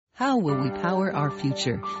How will we power our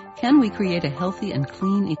future? Can we create a healthy and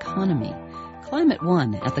clean economy? Climate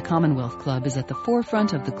One at the Commonwealth Club is at the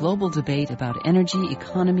forefront of the global debate about energy,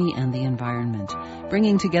 economy, and the environment.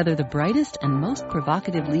 Bringing together the brightest and most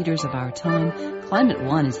provocative leaders of our time, Climate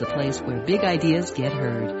One is the place where big ideas get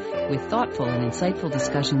heard. With thoughtful and insightful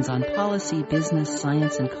discussions on policy, business,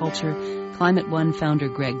 science, and culture, Climate One founder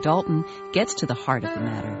Greg Dalton gets to the heart of the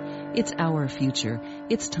matter. It's our future.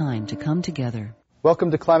 It's time to come together.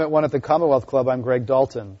 Welcome to Climate One at the Commonwealth Club. I'm Greg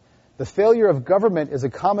Dalton. The failure of government is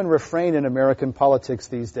a common refrain in American politics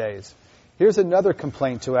these days. Here's another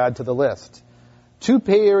complaint to add to the list. 2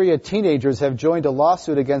 Bay Area teenagers have joined a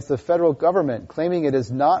lawsuit against the federal government, claiming it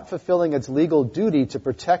is not fulfilling its legal duty to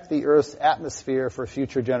protect the Earth's atmosphere for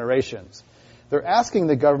future generations. They're asking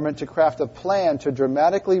the government to craft a plan to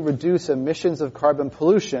dramatically reduce emissions of carbon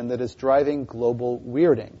pollution that is driving global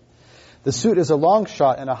weirding. The suit is a long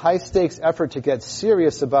shot and a high-stakes effort to get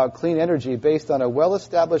serious about clean energy based on a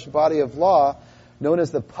well-established body of law known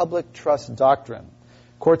as the public trust doctrine.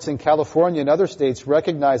 Courts in California and other states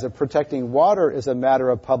recognize that protecting water is a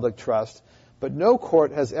matter of public trust, but no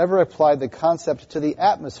court has ever applied the concept to the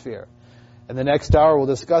atmosphere. In the next hour, we'll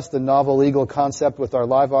discuss the novel legal concept with our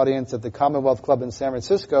live audience at the Commonwealth Club in San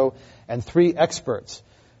Francisco and 3 experts.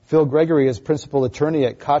 Phil Gregory is principal attorney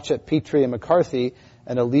at Cotchett, Petrie & McCarthy,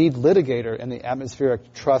 and a lead litigator in the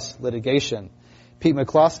atmospheric trust litigation. Pete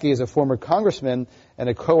McCloskey is a former congressman and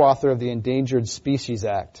a co-author of the Endangered Species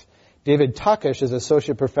Act. David Takish is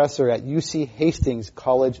associate professor at UC Hastings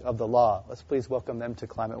College of the Law. Let's please welcome them to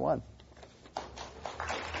Climate One.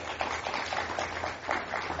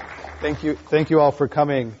 Thank you all for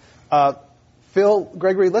coming. Phil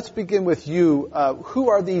Gregory, let's begin with you. Who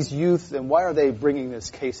are these youth and why are they bringing this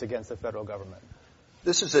case against the federal government?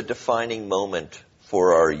 This is a defining moment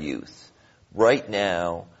for our youth. Right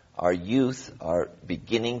now, our youth are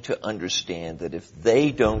beginning to understand that if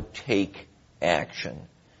they don't take action,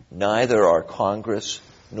 neither our Congress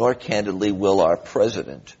nor, candidly, will our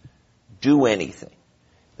president do anything.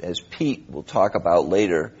 As Pete will talk about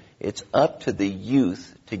later, it's up to the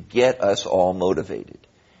youth to get us all motivated.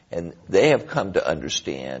 And they have come to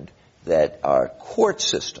understand that our court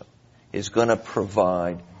system is going to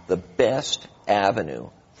provide the best avenue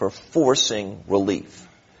for forcing relief.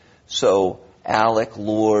 So Alec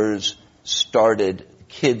Loers started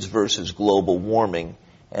Kids versus Global Warming,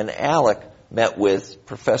 and Alec met with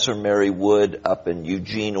Professor Mary Wood up in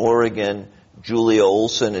Eugene, Oregon, Julia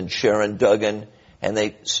Olson and Sharon Duggan, and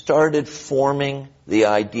they started forming the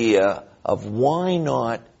idea of why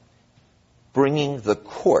not bringing the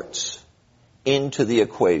courts into the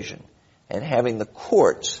equation and having the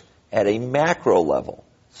courts at a macro level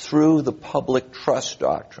through the public trust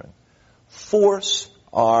doctrine force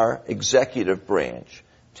our executive branch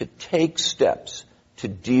to take steps to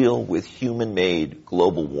deal with human-made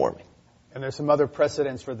global warming. And there's some other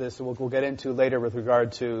precedents for this that we'll get into later with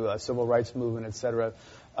regard to civil rights movement, et cetera.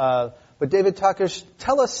 But David Takish,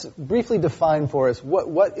 tell us, briefly define for us,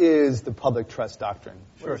 what is the public trust doctrine?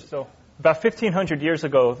 Sure. So about 1,500 years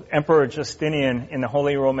ago, Emperor Justinian in the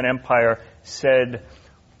Holy Roman Empire said,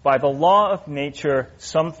 by the law of nature,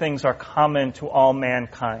 some things are common to all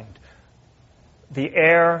mankind. The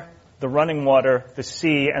air, the running water, the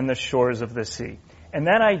sea, and the shores of the sea. And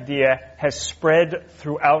that idea has spread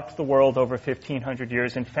throughout the world over 1,500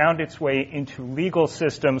 years and found its way into legal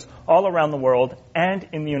systems all around the world and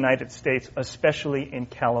in the United States, especially in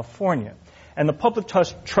California. And the public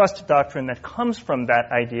trust doctrine that comes from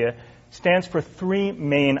that idea stands for 3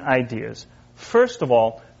 main ideas. First of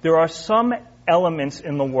all, there are some elements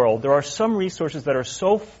in the world, there are some resources that are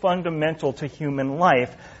so fundamental to human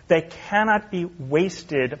life they cannot be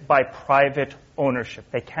wasted by private ownership.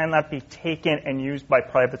 They cannot be taken and used by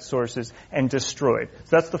private sources and destroyed.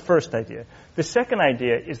 So that's the first idea. The second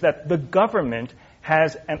idea is that the government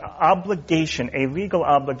has an obligation, a legal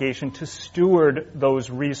obligation, to steward those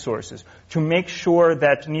resources, to make sure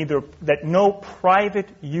that no private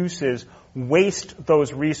uses waste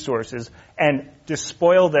those resources and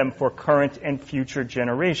despoil them for current and future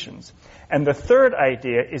generations. And the third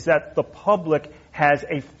idea is that the public has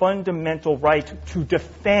a fundamental right to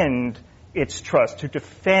defend its trust, to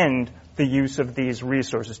defend the use of these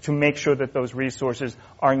resources, to make sure that those resources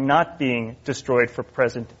are not being destroyed for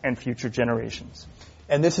present and future generations.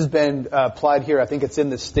 And this has been applied here. I think it's in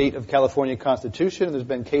the state of California Constitution. There's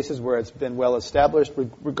been cases where it's been well established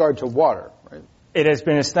with regard to water, right? It has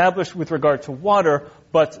been established with regard to water,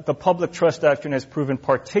 but the public trust doctrine has proven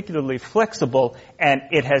particularly flexible, and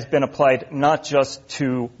it has been applied not just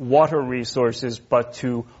to water resources, but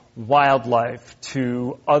to wildlife,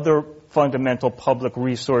 to other fundamental public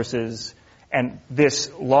resources, And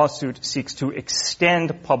this lawsuit seeks to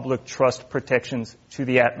extend public trust protections to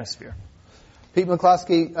the atmosphere. Pete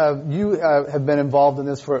McCloskey, you have been involved in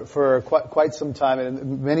this for quite some time,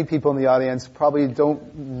 and many people in the audience probably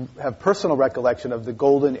don't have personal recollection of the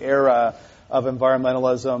golden era of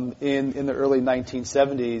environmentalism in the early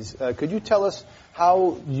 1970s. Could you tell us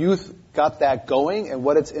how youth got that going and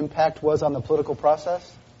what its impact was on the political process?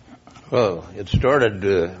 Well, it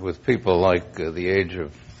started with people like the age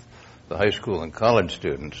of the high school and college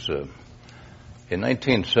students. In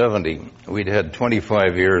 1970, we'd had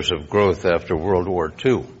 25 years of growth after World War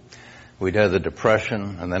II. We'd had the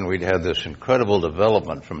Depression, and then we'd had this incredible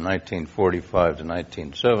development from 1945 to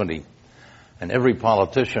 1970. And every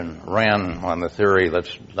politician ran on the theory,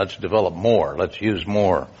 let's develop more, let's use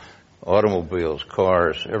more. Automobiles,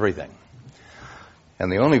 cars, everything.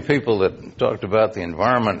 And the only people that talked about the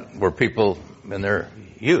environment were people in their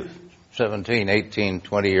youth, 17, 18,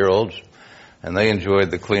 20-year-olds. And they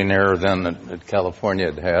enjoyed the clean air then that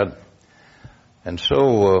California had. And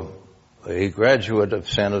so a graduate of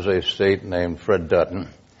San Jose State named Fred Dutton,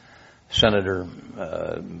 Senator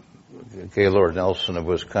Gaylord Nelson of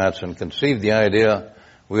Wisconsin, conceived the idea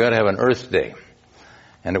we ought to have an Earth Day.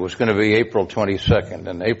 And it was going to be April 22nd.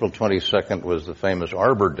 And April 22nd was the famous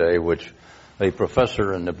Arbor Day, which a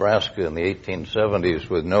professor in Nebraska in the 1870s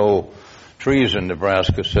with no trees in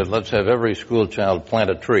Nebraska said, let's have every school child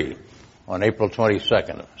plant a tree on April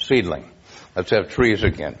 22nd, seedling. Let's have trees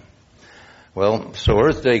again. Well, so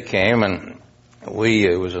Earth Day came, and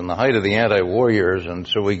it was in the height of the anti-war years, and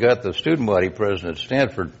so we got the student body president at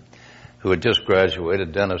Stanford, who had just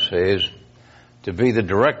graduated, Dennis Hayes, to be the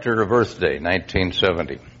director of Earth Day,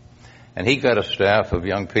 1970. And he got a staff of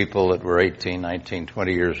young people that were 18, 19,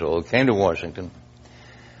 20 years old, came to Washington,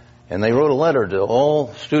 and they wrote a letter to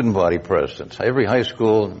all student body presidents, every high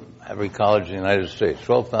school, every college in the United States,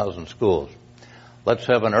 12,000 schools. Let's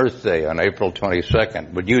have an Earth Day on April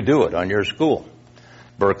 22nd. Would you do it on your school?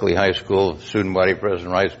 Berkeley High School student body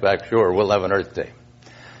president writes back, sure, we'll have an Earth Day.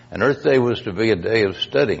 And Earth Day was to be a day of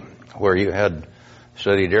study where you had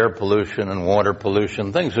studied air pollution and water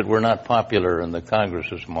pollution, things that were not popular in the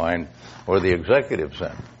Congress's mind or the executive's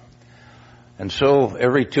end. And so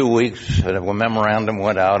every 2 weeks, a memorandum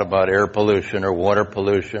went out about air pollution or water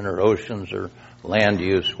pollution or oceans or land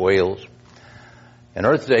use, whales. And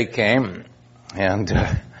Earth Day came, and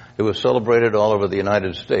it was celebrated all over the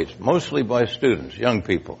United States, mostly by students, young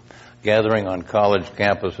people, gathering on college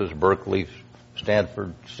campuses, Berkeley,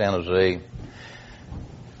 Stanford, San Jose.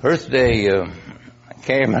 Earth Day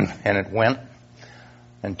came and it went.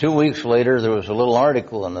 And 2 weeks later, there was a little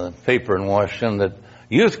article in the paper in Washington that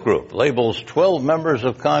youth group labels 12 members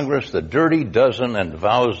of Congress the dirty dozen and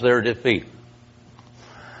vows their defeat.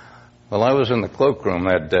 Well, I was in the cloakroom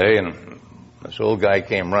that day, and this old guy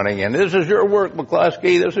came running in. This is your work,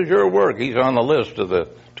 McCloskey. This is your work. He's on the list of the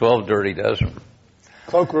 12 dirty dozen.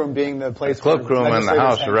 Cloakroom being the place. The cloakroom in the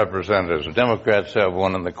House of Representatives. The Democrats have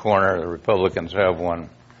one in the corner. The Republicans have one.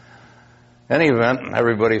 In any event,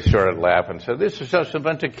 everybody started laughing and said, this is just a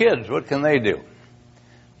bunch of kids. What can they do?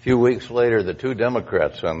 A few weeks later, the two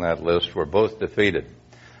Democrats on that list were both defeated.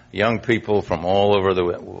 Young people from all over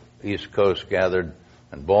the East Coast gathered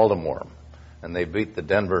in Baltimore, and they beat the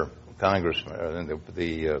Denver congressman,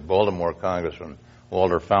 the Baltimore congressman,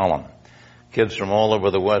 Walter Fallon. Kids from all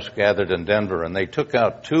over the West gathered in Denver, and they took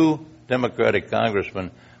out two Democratic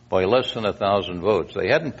congressmen by less than 1,000 votes. They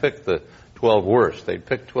hadn't picked the 12 worst. They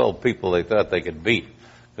picked 12 people they thought they could beat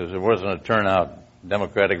because there wasn't a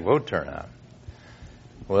Democratic vote turnout.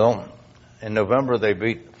 Well, in November, they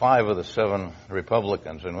beat 5 of the 7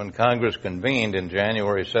 Republicans, and when Congress convened in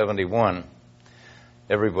January 71,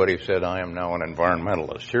 everybody said, I am now an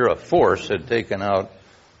environmentalist. Here a force had taken out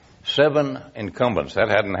 7 incumbents. That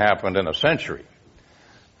hadn't happened in a century.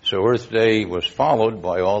 So Earth Day was followed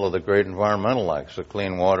by all of the great environmental acts, the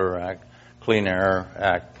Clean Water Act, Clean Air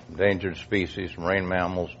Act, Endangered Species, Marine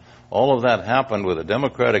Mammals. All of that happened with a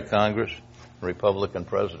Democratic Congress, Republican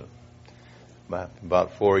president,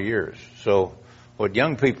 about 4 years. So what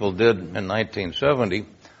young people did in 1970,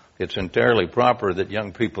 it's entirely proper that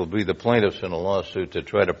young people be the plaintiffs in a lawsuit to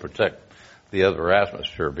try to protect the other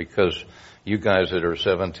atmosphere, because you guys that are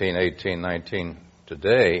 17, 18, 19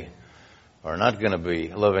 today are not going to be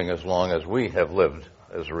living as long as we have lived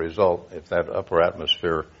as a result if that upper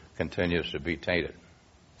atmosphere continues to be tainted.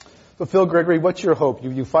 So, Phil Gregory, what's your hope?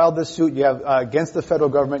 You filed this suit. You have against the federal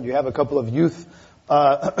government. You have a couple of youth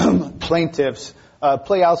plaintiffs.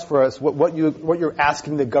 Play out for us what you're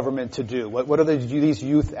asking the government to do. What are these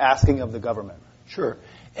youth asking of the government? Sure.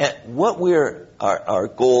 And what our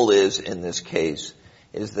goal is in this case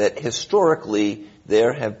is that historically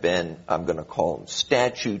there have been, I'm going to call them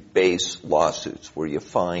statute-based lawsuits, where you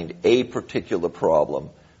find a particular problem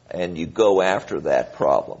and you go after that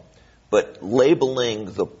problem. But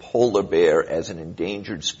labeling the polar bear as an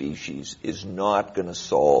endangered species is not going to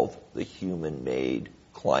solve the human-made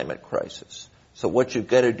climate crisis. So what you've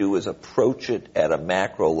got to do is approach it at a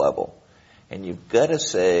macro level. And you've got to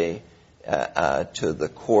say to the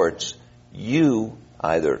courts, you,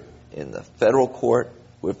 either in the federal court,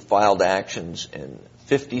 we've filed actions in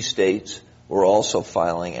 50 states, we're also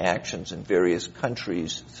filing actions in various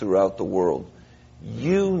countries throughout the world.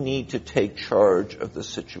 You need to take charge of the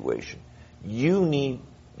situation. You,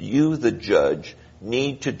 the judge,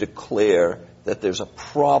 need to declare that there's a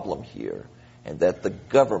problem here and that the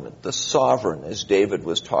government, the sovereign, as David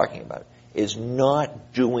was talking about, is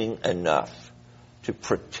not doing enough to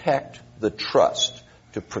protect the trust,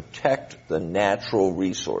 to protect the natural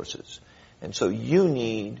resources. And so you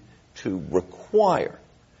need to require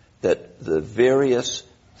that the various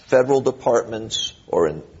federal departments or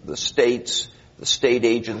in the states, the state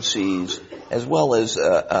agencies, as well as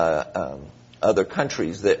other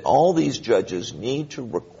countries, that all these judges need to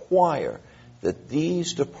require that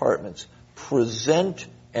these departments present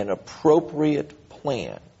an appropriate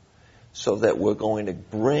plan so that we're going to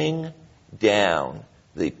bring down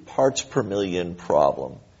the parts per million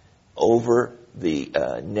problem over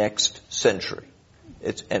the next century.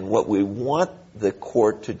 And what we want the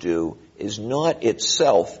court to do is not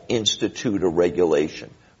itself institute a regulation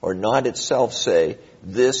or not itself say,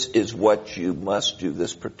 this is what you must do,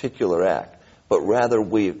 this particular act. But rather,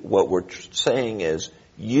 what we're saying is,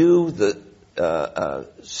 you, the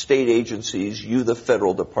state agencies, you, the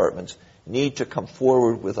federal departments, need to come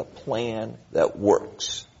forward with a plan that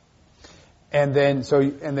works. And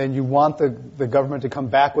then you want the government to come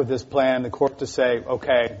back with this plan, the court to say,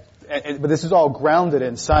 okay, but this is all grounded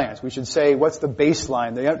in science. We should say, what's the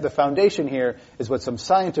baseline? The foundation here is what some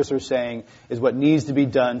scientists are saying is what needs to be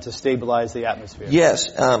done to stabilize the atmosphere.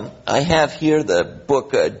 Yes. I have here the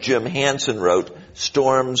book Jim Hansen wrote,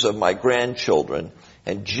 Storms of My Grandchildren.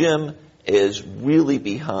 And Jim is really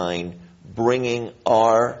behind bringing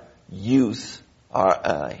our youth,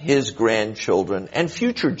 his grandchildren, and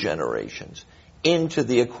future generations into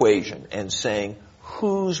the equation and saying,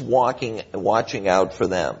 who's watching out for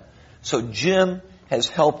them? So Jim has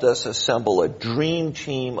helped us assemble a dream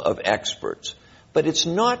team of experts. But it's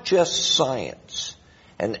not just science.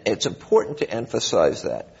 And it's important to emphasize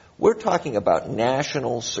that. We're talking about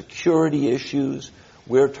national security issues.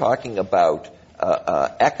 We're talking about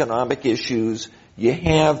economic issues. You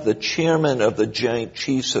have the chairman of the Joint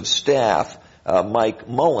Chiefs of Staff, Mike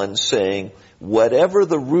Mullen, saying, whatever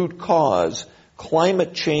the root cause,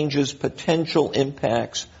 climate change's potential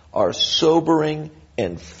impacts are sobering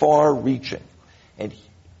and far-reaching. And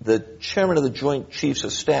the chairman of the Joint Chiefs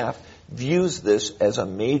of Staff views this as a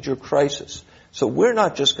major crisis. So we're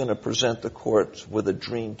not just going to present the courts with a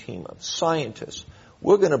dream team of scientists.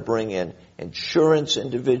 We're going to bring in insurance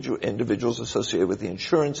individuals associated with the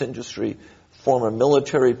insurance industry, former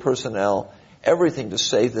military personnel, everything to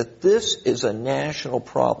say that this is a national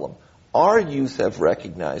problem. Our youth have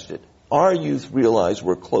recognized it. Our youth realize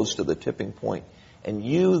we're close to the tipping point. And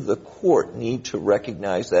you, the court, need to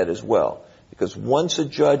recognize that as well. Because once a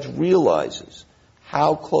judge realizes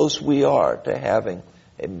how close we are to having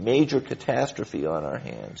a major catastrophe on our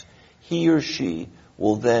hands, he or she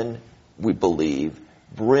will then, we believe,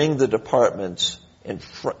 bring the departments in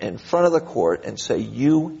front of the court and say,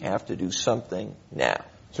 you have to do something now.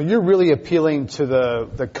 So you're really appealing to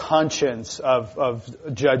the conscience of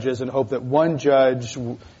judges and hope that one judge,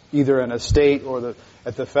 either in a state or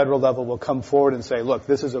at the federal level, will come forward and say, look,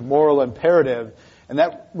 this is a moral imperative. And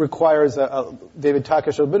that requires, David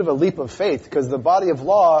Takesh, a bit of a leap of faith, because the body of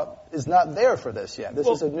law is not there for this yet. This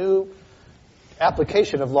is a new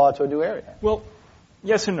application of law to a new area. Well,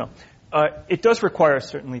 yes and no. It does require a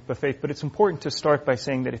certain leap of faith, but it's important to start by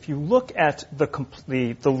saying that if you look at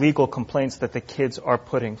the legal complaints that the kids are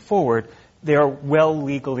putting forward, they are well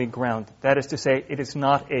legally grounded. That is to say, it is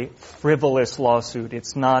not a frivolous lawsuit.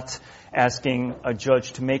 It's not asking a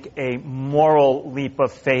judge to make a moral leap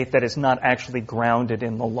of faith that is not actually grounded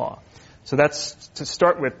in the law. So that's to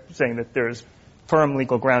start with, saying that there's firm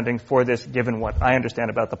legal grounding for this, given what I understand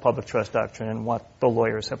about the public trust doctrine and what the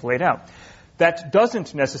lawyers have laid out. That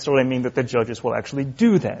doesn't necessarily mean that the judges will actually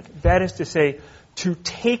do that. That is to say, to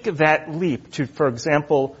take that leap to, for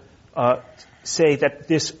example, say that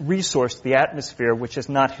this resource, the atmosphere, which has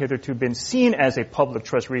not hitherto been seen as a public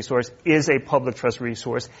trust resource, is a public trust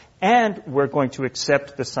resource, and we're going to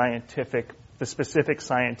accept the scientific the specific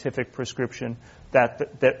scientific prescription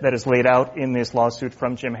that is laid out in this lawsuit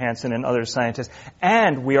from Jim Hansen and other scientists,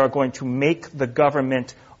 and we are going to make the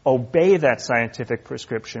government obey that scientific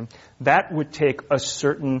prescription, that would take a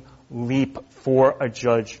certain leap for a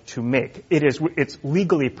judge to make. It's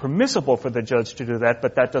legally permissible for the judge to do that,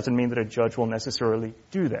 but that doesn't mean that a judge will necessarily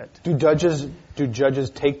do that. Do judges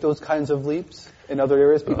take those kinds of leaps in other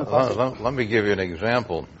areas? Let me give you an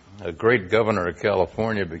example. A great governor of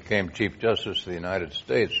California became Chief Justice of the United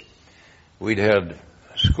States. We'd had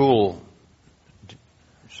school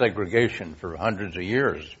segregation for hundreds of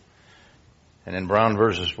years. And in Brown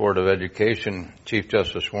versus Board of Education, Chief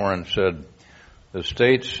Justice Warren said, the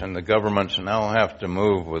states and the governments now have to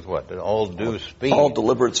move with what? All due speed. All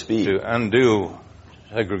deliberate speed. To undo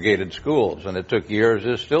segregated schools. And it took years,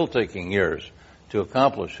 it's still taking years to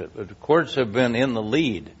accomplish it. But the courts have been in the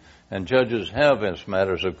lead, and judges have as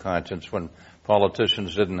matters of conscience. When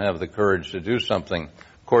politicians didn't have the courage to do something,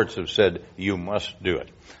 courts have said, you must do it.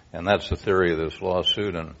 And that's the theory of this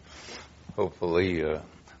lawsuit, and hopefully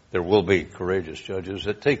there will be courageous judges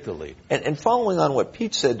that take the lead. And following on what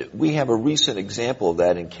Pete said, we have a recent example of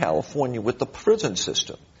that in California with the prison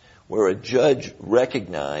system, where a judge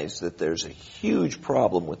recognized that there's a huge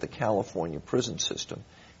problem with the California prison system.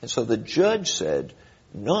 And so the judge said,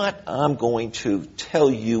 not I'm going to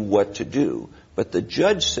tell you what to do, but the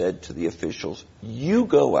judge said to the officials, you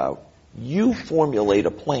go out, you formulate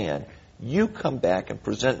a plan, you come back and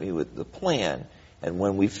present me with the plan, and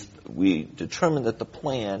when we determine that the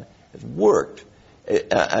plan has worked,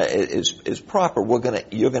 is proper,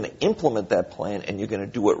 you're gonna implement that plan, and you're gonna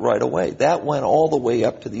do it right away. That went all the way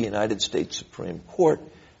up to the United States Supreme Court,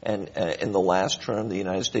 and in the last term, the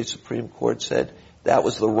United States Supreme Court said that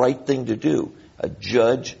was the right thing to do. A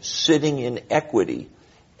judge sitting in equity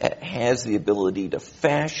has the ability to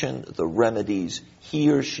fashion the remedies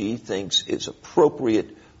he or she thinks is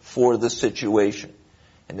appropriate for the situation.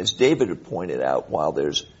 And as David had pointed out, while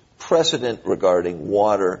there's precedent regarding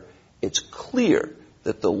water, it's clear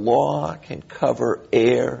that the law can cover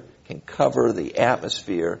air, can cover the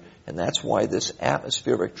atmosphere, and that's why this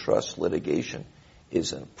atmospheric trust litigation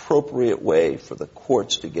is an appropriate way for the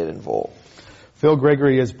courts to get involved. Phil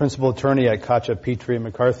Gregory is principal attorney at Katcha, Petrie, and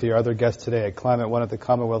McCarthy. Our other guests today at Climate One at the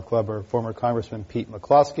Commonwealth Club are former Congressman Pete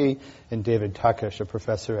McCloskey and David Takesh, a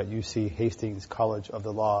professor at UC Hastings College of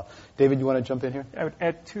the Law. David, you want to jump in here? I would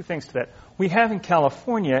add two things to that. We have in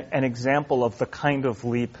California an example of the kind of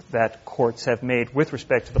leap that courts have made with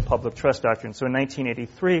respect to the public trust doctrine. So in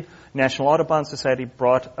 1983, National Audubon Society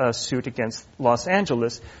brought a suit against Los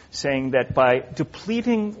Angeles saying that by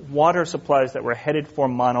depleting water supplies that were headed for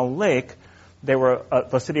Mono Lake,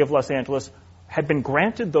 the city of Los Angeles had been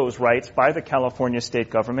granted those rights by the California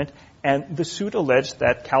state government, and the suit alleged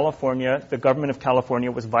that the government of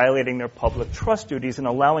California was violating their public trust duties and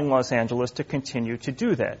allowing Los Angeles to continue to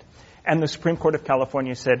do that. And the Supreme Court of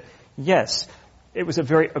California said, yes, it was a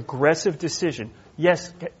very aggressive decision.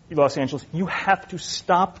 Yes, Los Angeles, you have to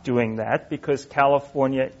stop doing that because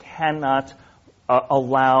California cannot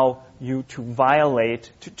allow you to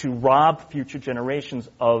violate, to rob future generations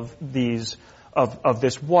of this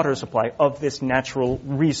water supply, of this natural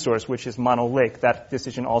resource, which is Mono Lake. That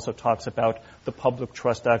decision also talks about the public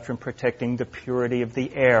trust doctrine protecting the purity of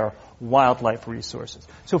the air, wildlife resources.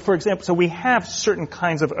 So, for example, we have certain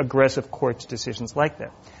kinds of aggressive courts decisions like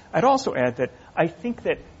that. I'd also add that I think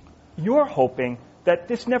that you're hoping that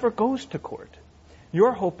this never goes to court.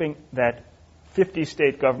 You're hoping that 50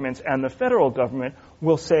 state governments and the federal government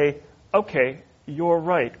will say, okay, you're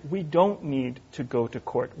right. We don't need to go to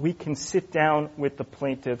court. We can sit down with the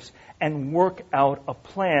plaintiffs and work out a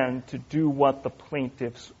plan to do what the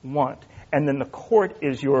plaintiffs want. And then the court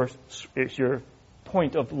is your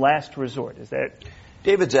point of last resort. Is that?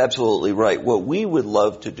 David's absolutely right. What we would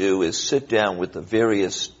love to do is sit down with the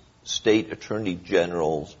various state attorney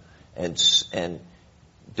generals and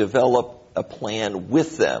develop a plan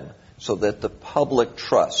with them so that the public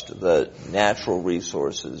trust, the natural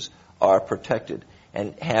resources, are protected,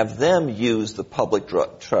 and have them use the public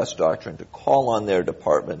trust doctrine to call on their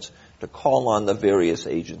departments, to call on the various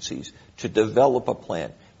agencies, to develop a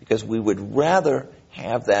plan, because we would rather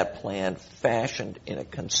have that plan fashioned in a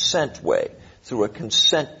consent way, through a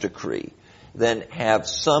consent decree, than have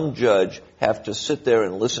some judge have to sit there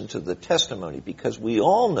and listen to the testimony, because we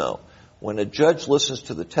all know when a judge listens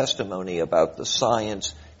to the testimony about the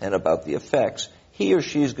science and about the effects, he or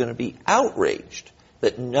she is going to be outraged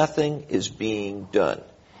that nothing is being done.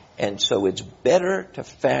 And so it's better to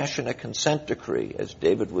fashion a consent decree, as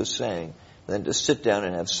David was saying, than to sit down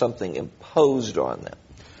and have something imposed on them.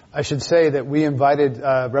 I should say that we invited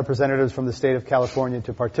representatives from the state of California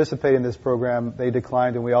to participate in this program. They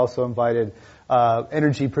declined, and we also invited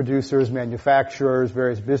energy producers, manufacturers,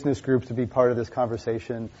 various business groups to be part of this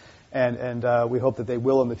conversation. And we hope that they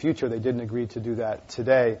will in the future. They didn't agree to do that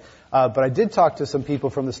today. But I did talk to some people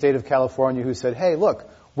from the state of California who said, hey, look,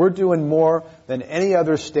 we're doing more than any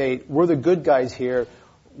other state. We're the good guys here.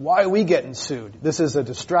 Why are we getting sued? This is a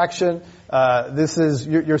distraction.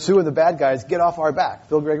 You're suing the bad guys. Get off our back.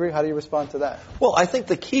 Phil Gregory, how do you respond to that? Well, I think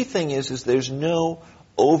the key thing is there's no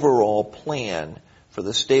overall plan for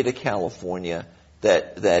the state of California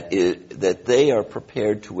that they are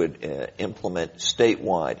prepared to implement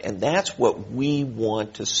statewide, and that's what we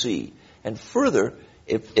want to see. And further,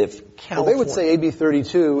 if California... Well, they would say AB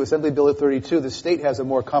 32, Assembly Bill 32, the state has a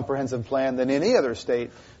more comprehensive plan than any other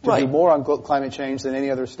state to do more on climate change than any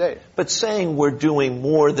other state. But saying we're doing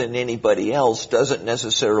more than anybody else doesn't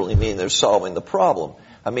necessarily mean they're solving the problem.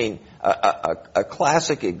 I mean, a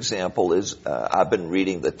classic example is I've been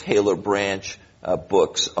reading the Taylor Branch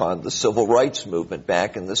books on the civil rights movement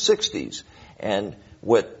back in the 60s. And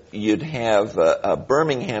what you'd have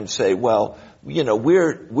Birmingham say, well, you know,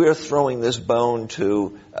 we're throwing this bone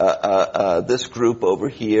to this group over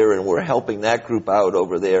here, and we're helping that group out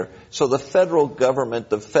over there. So the federal government,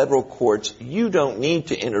 the federal courts, you don't need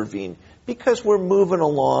to intervene because we're moving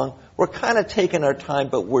along. We're kind of taking our time,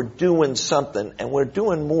 but we're doing something, and we're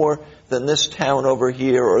doing more than this town over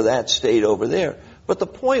here or that state over there. But the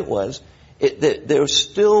point was, there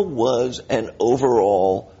still was an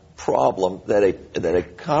overall problem that a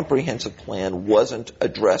comprehensive plan wasn't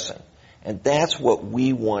addressing. And that's what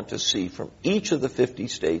we want to see from each of the 50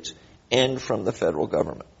 states and from the federal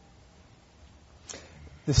government.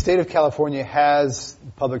 The state of California has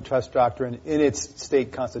the public trust doctrine in its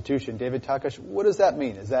state constitution. David Takash, what does that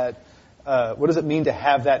mean? What does it mean to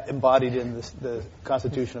have that embodied in the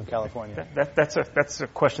Constitution of California? That's a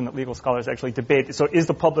question that legal scholars actually debate. So is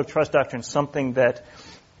the public trust doctrine something that,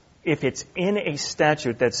 if it's in a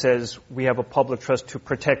statute that says we have a public trust to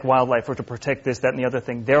protect wildlife or to protect this, that, and the other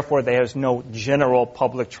thing, therefore there's no general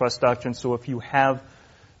public trust doctrine. So if you have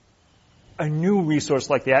a new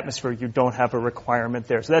resource like the atmosphere, you don't have a requirement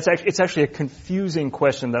there. So it's actually a confusing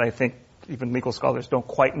question that I think even legal scholars don't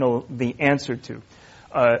quite know the answer to.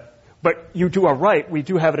 But you are right. We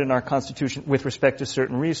do have it in our Constitution with respect to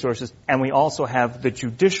certain resources, and we also have the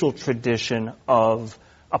judicial tradition of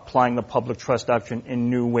applying the public trust doctrine in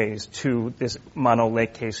new ways to this Mono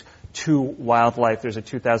Lake case, to wildlife. There's a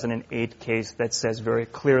 2008 case that says very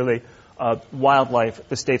clearly wildlife,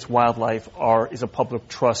 the state's wildlife is a public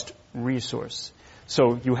trust resource.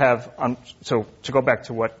 So you have, so to go back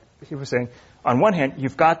to what he was saying, on one hand,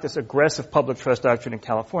 you've got this aggressive public trust doctrine in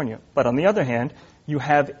California, but on the other hand, you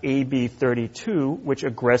have AB 32, which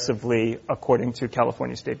aggressively, according to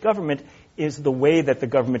California state government, is the way that the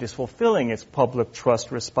government is fulfilling its public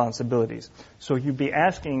trust responsibilities. So you'd be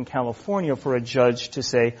asking California for a judge to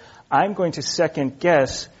say, I'm going to second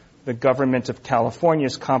guess the government of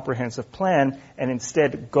California's comprehensive plan and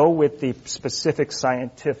instead go with the specific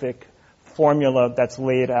scientific formula that's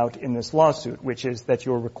laid out in this lawsuit, which is that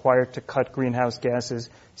you're required to cut greenhouse gases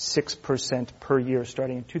 6% per year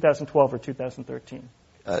starting in 2012 or 2013.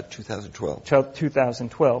 2012.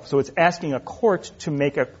 2012. So it's asking a court to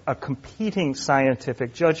make a competing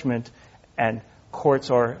scientific judgment, and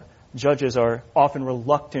judges are often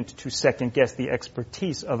reluctant to second guess the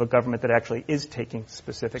expertise of a government that actually is taking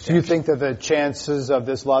specific action. Do you think that the chances of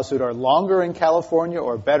this lawsuit are longer in California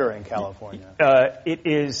or better in California?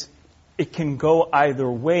 It can go either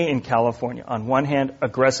way in California. On one hand,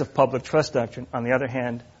 aggressive public trust doctrine. On the other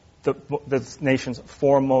hand, the nation's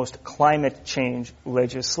foremost climate change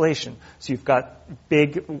legislation. So you've got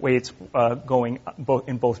big weights going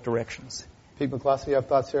in both directions. Pete McCloskey, you have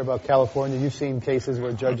thoughts here about California? You've seen cases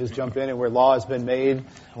where judges jump in and where law has been made.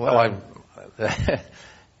 Well,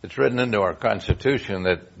 it's written into our Constitution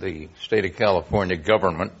that the state of California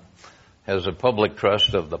government has a public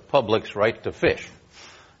trust of the public's right to fish.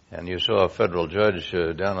 And you saw a federal judge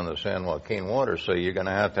down in the San Joaquin water say you're going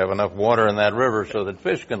to have enough water in that river so that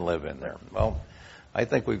fish can live in there. Well, I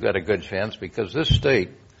think we've got a good chance because this state,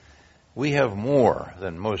 we have more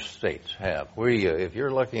than most states have. If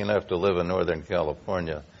you're lucky enough to live in Northern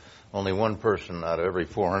California, only one person out of every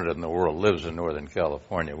 400 in the world lives in Northern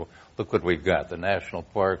California. Well, look what we've got, the national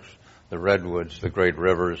parks, the redwoods, the great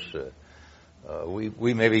rivers.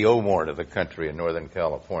 We maybe owe more to the country in Northern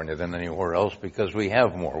California than anywhere else because we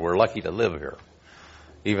have more. We're lucky to live here.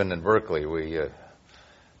 Even in Berkeley, we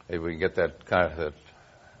get that kind of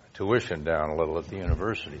tuition down a little at the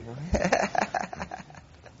university.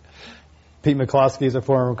 Pete McCloskey is a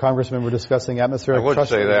former congressman. We're discussing atmospheric trust. I would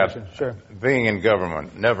say regulation. that Sure. being in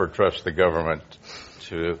government, never trust the government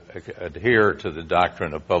to adhere to the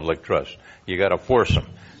doctrine of public trust. You got to force them,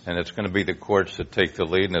 and it's going to be the courts that take the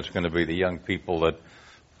lead, and it's going to be the young people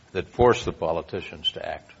that force the politicians to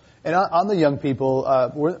act. And on the young people,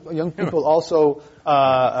 were young people also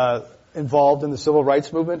involved in the civil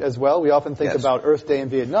rights movement as well? We often think about Earth Day in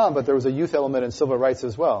Vietnam, but there was a youth element in civil rights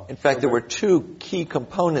as well. In fact, there were two key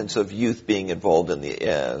components of youth being involved in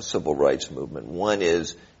the civil rights movement. One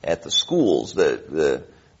is at the schools, the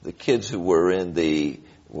kids who were in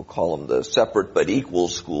we'll call them the separate but equal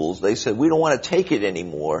schools, they said, we don't want to take it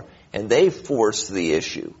anymore, and they forced the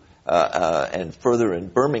issue. And further in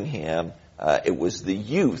Birmingham, it was the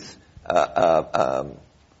youth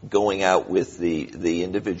going out with the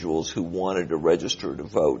individuals who wanted to register to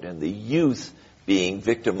vote, and the youth being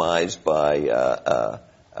victimized by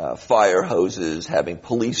fire hoses, having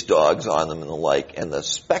police dogs on them and the like, and the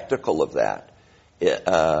spectacle of that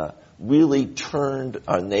really turned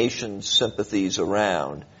our nation's sympathies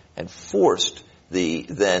around and forced the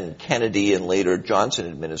then Kennedy and later Johnson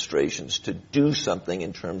administrations to do something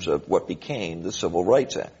in terms of what became the Civil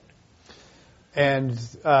Rights Act. And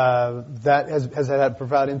that has had a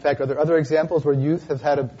profound impact. Are there other examples where youth have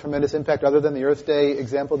had a tremendous impact other than the Earth Day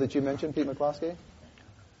example that you mentioned, Pete McCloskey?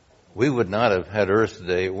 We would not have had Earth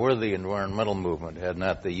Day or the environmental movement had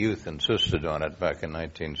not the youth insisted on it back in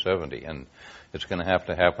 1970. And it's going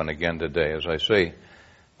to happen again today. As I say,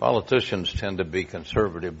 politicians tend to be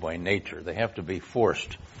conservative by nature. They have to be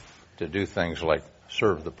forced to do things like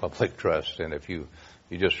serve the public trust. And if you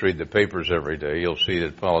just read the papers every day, you'll see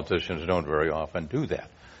that politicians don't very often do that.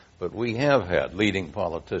 But we have had leading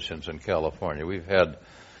politicians in California. We've had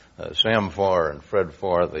Sam Farr and Fred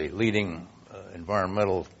Farr, the leading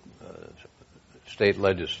environmental state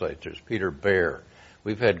legislators, Peter Baer.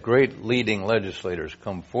 We've had great leading legislators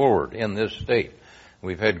come forward in this state.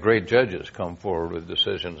 We've had great judges come forward with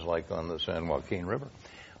decisions like on the San Joaquin River.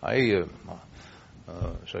 As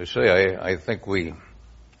I say, I think we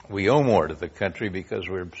owe more to the country because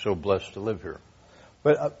we're so blessed to live here.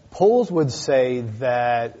 But polls would say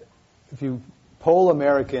that if you poll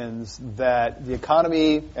Americans, that the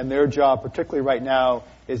economy and their job, particularly right now,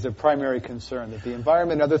 is their primary concern, that the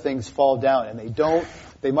environment and other things fall down, and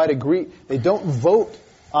they might agree, they don't vote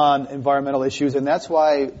on environmental issues, and that's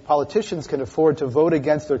why politicians can afford to vote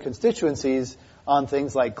against their constituencies on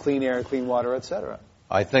things like clean air, clean water, et cetera.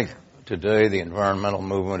 I think today the environmental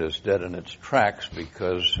movement is dead in its tracks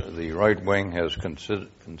because the right wing has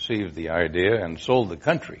conceived the idea and sold the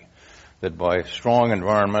country that by strong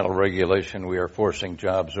environmental regulation we are forcing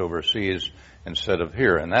jobs overseas instead of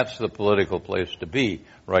here. And that's the political place to be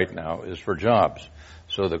right now, is for jobs.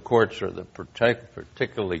 So the courts are the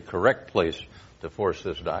particularly correct place to force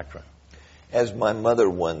this doctrine. As my mother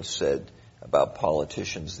once said about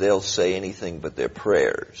politicians, they'll say anything but their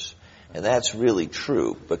prayers. And that's really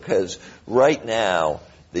true, because right now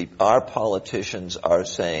our politicians are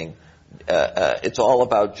saying it's all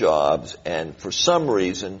about jobs, and for some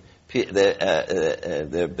reason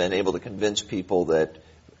they've been able to convince people that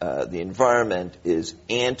the environment is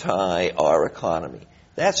anti our economy.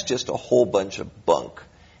 That's just a whole bunch of bunk.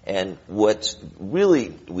 And what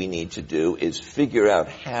really we need to do is figure out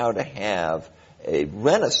how to have a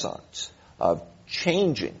renaissance of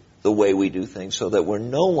changing the way we do things so that we're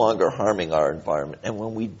no longer harming our environment. And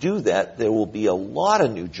when we do that, there will be a lot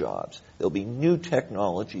of new jobs. There'll be new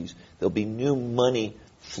technologies. There'll be new money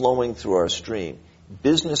flowing through our stream.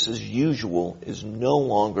 Business as usual is no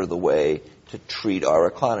longer the way to treat our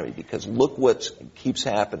economy, because look what keeps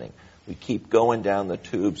happening. We keep going down the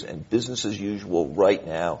tubes, and business as usual right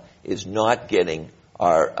now is not getting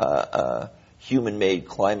our human-made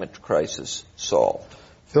climate crisis solved.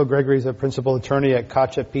 Phil Gregory is a principal attorney at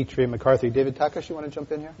Koch, Petrie, and McCarthy. David Takash, you want to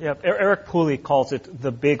jump in here? Yeah, Eric Pooley calls it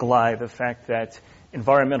the big lie, the fact that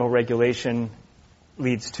environmental regulation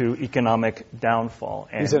leads to economic downfall.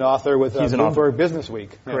 And he's an author with Bloomberg Business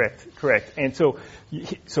Week. Correct. And so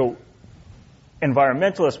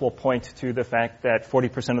environmentalists will point to the fact that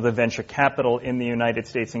 40% of the venture capital in the United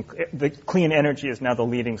States, the clean energy is now the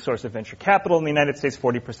leading source of venture capital in the United States.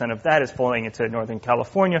 40% of that is flowing into Northern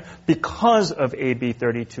California because of AB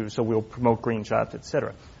 32. So we'll promote green jobs, et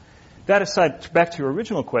cetera. That aside, back to your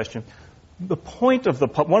original question, one of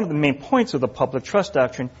the main points of the public trust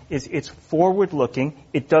doctrine is it's forward-looking.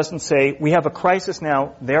 It doesn't say we have a crisis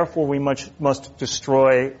now, therefore we must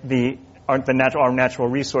destroy our natural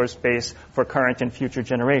resource base for current and future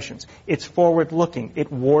generations. It's forward-looking.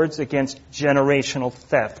 It wards against generational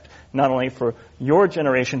theft, not only for your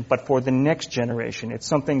generation, but for the next generation. It's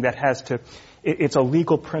something that has to It's a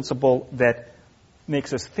legal principle that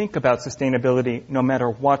makes us think about sustainability no matter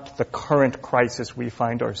what the current crisis we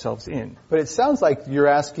find ourselves in. But it sounds like you're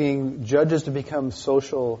asking judges to become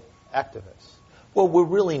social activists. Well, we're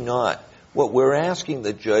really not. What we're asking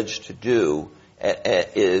the judge to do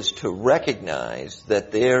is to recognize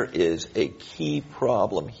that there is a key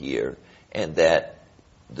problem here and that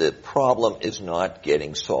the problem is not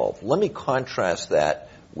getting solved. Let me contrast that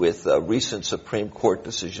with a recent Supreme Court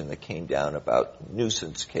decision that came down about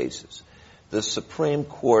nuisance cases. The Supreme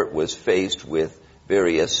Court was faced with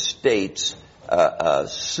various states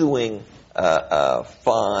suing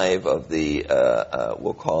 5 of the,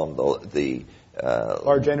 we'll call them the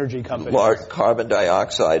large energy companies, large carbon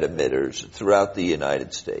dioxide emitters throughout the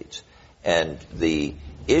United States. And the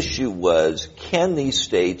issue was, can these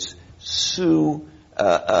states sue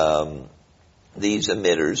these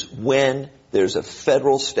emitters when there's a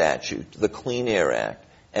federal statute, the Clean Air Act,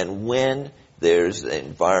 and when there's an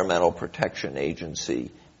Environmental Protection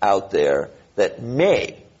Agency out there that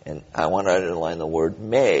may, and I want to underline the word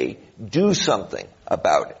may, do something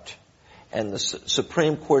about it. And the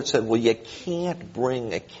Supreme Court said, well, you can't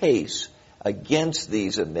bring a case against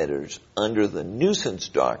these emitters under the nuisance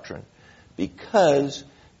doctrine because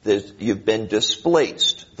you've been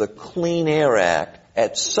displaced. The Clean Air Act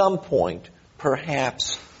at some point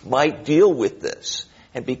perhaps might deal with this.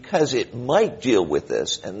 And because it might deal with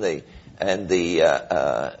this and the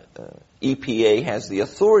EPA has the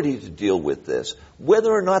authority to deal with this,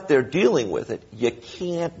 whether or not they're dealing with it, you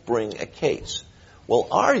can't bring a case. Well,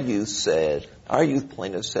 our youth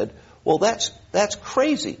plaintiffs said, well, that's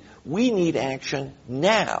crazy. We need action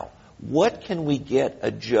now. What can we get a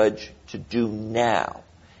judge to do now?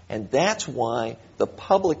 And that's why the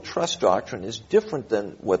public trust doctrine is different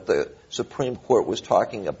than what the Supreme Court was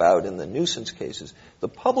talking about in the nuisance cases. The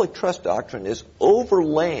public trust doctrine is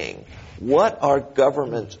overlaying what our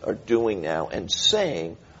governments are doing now and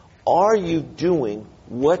saying, are you doing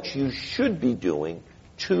what you should be doing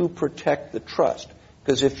to protect the trust?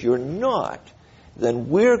 Because if you're not, then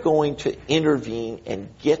we're going to intervene and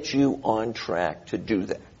get you on track to do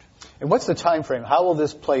that. And what's the time frame? How will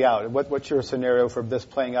this play out? What's your scenario for this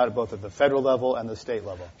playing out both at the federal level and the state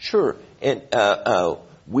level? Sure. And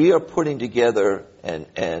we are putting together,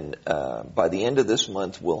 and by the end of this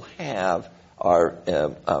month, we'll have our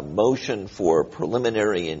motion for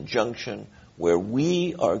preliminary injunction where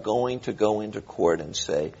we are going to go into court and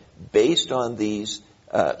say, based on these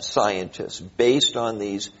scientists, based on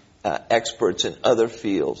these experts in other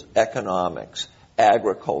fields, economics,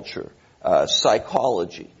 agriculture,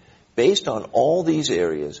 psychology, based on all these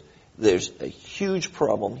areas, there's a huge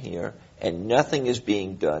problem here and nothing is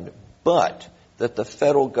being done, but that the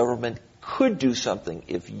federal government could do something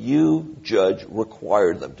if you, judge,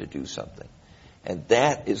 required them to do something. And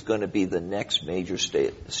that is going to be the next major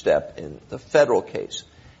step in the federal case.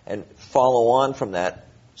 And follow on from that,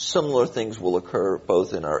 similar things will occur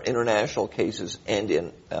both in our international cases and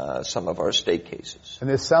in some of our state cases. And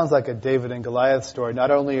this sounds like a David and Goliath story. Not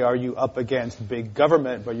only are you up against big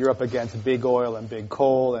government, but you're up against big oil and big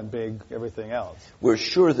coal and big everything else. We're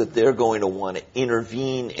sure that they're going to want to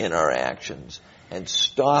intervene in our actions and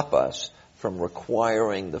stop us from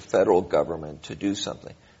requiring the federal government to do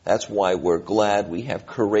something. That's why we're glad we have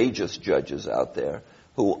courageous judges out there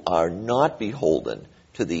who are not beholden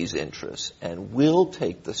to these interests and will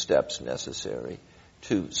take the steps necessary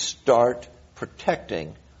to start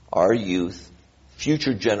protecting our youth,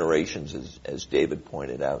 future generations, as David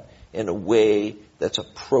pointed out, in a way that's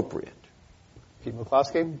appropriate. Pete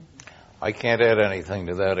McCloskey? I can't add anything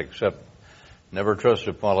to that except never trust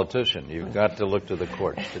a politician. You've got to look to the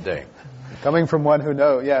courts today. Coming from one who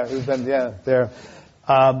knows, who's been, there.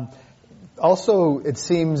 Also, it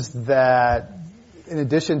seems that in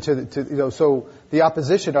addition to so the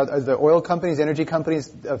opposition, are the oil companies, energy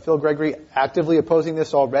companies, Phil Gregory, actively opposing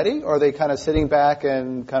this already? Or are they kind of sitting back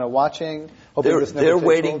and kind of watching? They're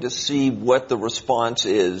waiting to see what the response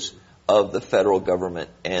is of the federal government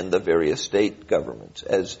and the various state governments.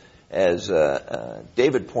 As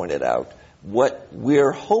David pointed out, what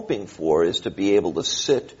we're hoping for is to be able to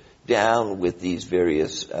sit down with these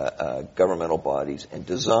various governmental bodies and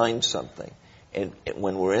design something. And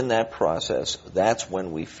when we're in that process, that's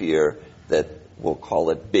when we fear that, we'll call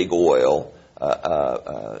it big oil,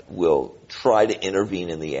 will try to intervene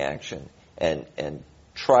in the action and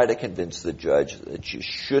try to convince the judge that you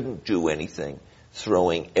shouldn't do anything,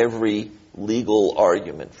 throwing every legal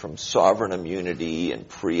argument from sovereign immunity and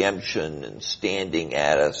preemption and standing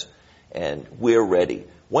at us, and we're ready.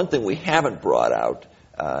 One thing we haven't brought out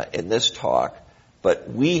in this talk, but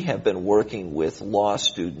we have been working with law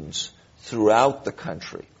students throughout the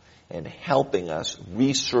country, and helping us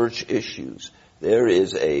research issues. There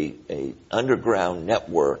is a underground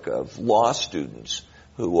network of law students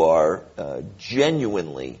who are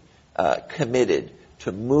genuinely committed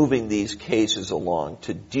to moving these cases along,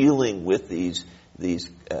 to dealing with these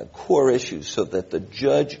core issues so that the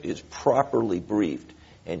judge is properly briefed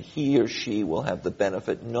and he or she will have the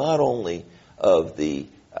benefit not only of the,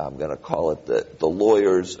 I'm going to call it the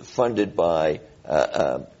lawyers funded by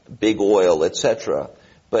big oil, etc.,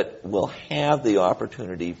 but will have the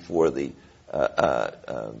opportunity for the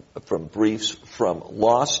from briefs from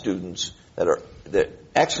law students that are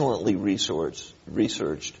excellently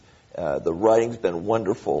researched. The writing's been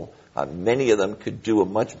wonderful. Many of them could do a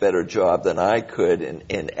much better job than I could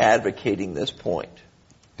in advocating this point.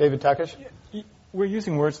 David Takesh? We're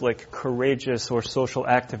using words like courageous or social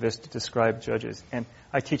activist to describe judges. And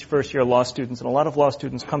I teach first-year law students, and a lot of law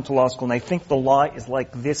students come to law school and they think the law is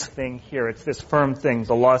like this thing here. It's this firm thing.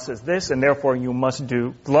 The law says this, and therefore you must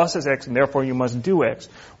do, the law says X, and therefore you must do X.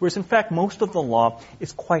 Whereas, in fact, most of the law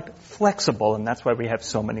is quite flexible, and that's why we have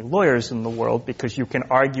so many lawyers in the world, because you can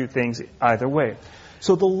argue things either way.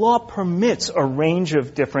 So the law permits a range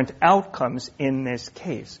of different outcomes in this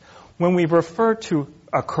case. When we refer to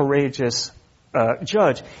a courageous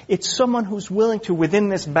judge, it's someone who's willing to, within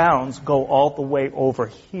this bounds, go all the way over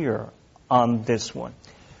here on this one.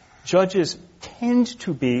 Judges tend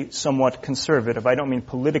to be somewhat conservative. I don't mean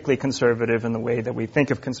politically conservative in the way that we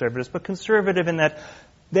think of conservatives, but conservative in that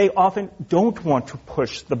they often don't want to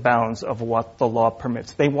push the bounds of what the law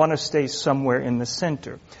permits. They want to stay somewhere in the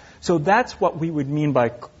center. So that's what we would mean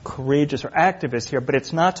by courageous or activist here, but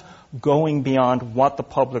it's not going beyond what the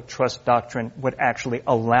public trust doctrine would actually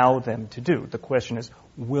allow them to do. The question is,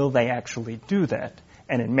 will they actually do that?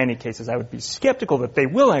 And in many cases, I would be skeptical that they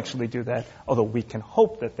will actually do that, although we can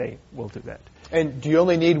hope that they will do that. And do you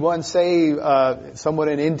only need one? Say a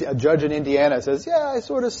judge in Indiana says, yeah, I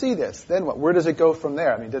sort of see this. Then what? Where does it go from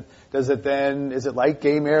there? I mean, is it like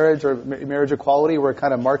gay marriage or marriage equality where it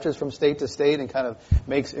kind of marches from state to state and kind of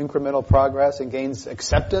makes incremental progress and gains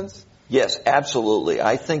acceptance? Yes, absolutely.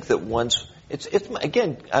 I think that once,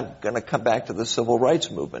 again, I'm going to come back to the civil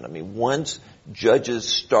rights movement. I mean, once judges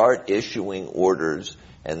start issuing orders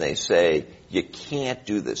and they say, you can't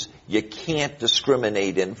do this, you can't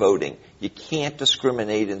discriminate in voting, you can't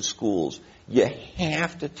discriminate in schools, you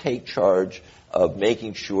have to take charge of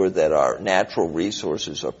making sure that our natural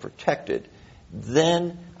resources are protected,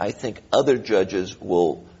 then I think other judges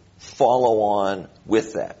will follow on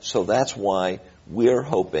with that. So that's why we're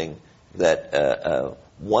hoping that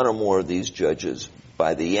one or more of these judges,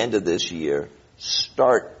 by the end of this year,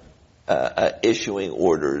 start issuing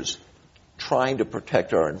orders trying to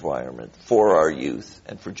protect our environment for our youth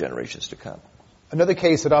and for generations to come. Another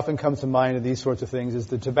case that often comes to mind of these sorts of things is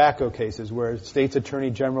the tobacco cases, where states' attorney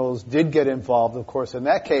generals did get involved. Of course, in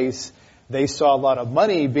that case, they saw a lot of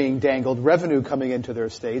money being dangled, revenue coming into their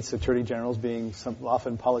states, attorney generals being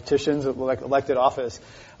often politicians of elected office.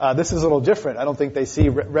 This is a little different. I don't think they see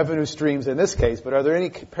revenue streams in this case, but are there any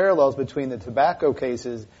parallels between the tobacco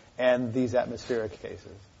cases and these atmospheric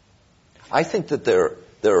cases? I think that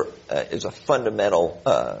there is a fundamental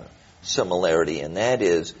similarity, and that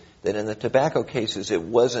is that in the tobacco cases, it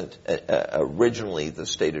wasn't originally the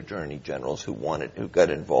state attorney generals who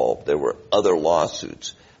got involved. There were other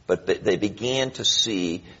lawsuits, but they began to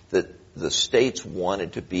see that the states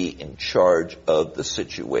wanted to be in charge of the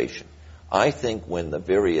situation. I think when the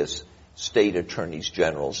various state attorneys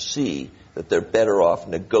generals see that they're better off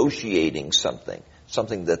negotiating something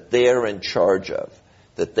that they're in charge of,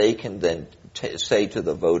 that they can then say to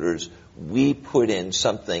the voters, we put in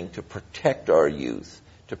something to protect our youth,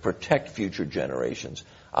 to protect future generations.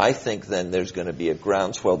 I think then there's going to be a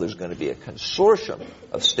groundswell, there's going to be a consortium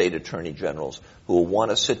of state attorney generals who will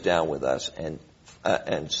want to sit down with us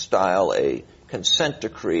and style a consent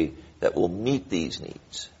decree that will meet these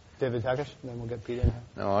needs. David Takesh, and then we'll get Peter.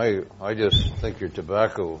 No, I just think your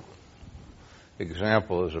tobacco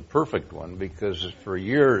example is a perfect one, because for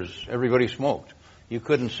years everybody smoked. You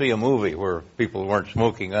couldn't see a movie where people weren't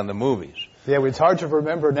smoking on the movies. Yeah, it's hard to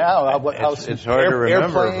remember now. It's hard to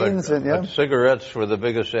remember, but cigarettes were the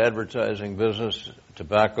biggest advertising business.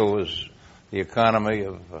 Tobacco was the economy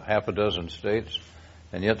of half a dozen states.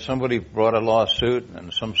 And yet somebody brought a lawsuit,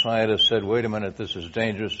 and some scientist said, wait a minute, this is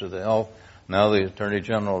dangerous to the health. Now the Attorney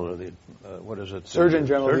General, or the, Surgeon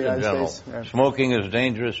General of the United States. Yeah. Smoking is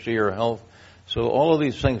dangerous to your health. So all of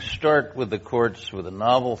these things start with the courts with a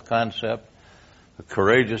novel concept, a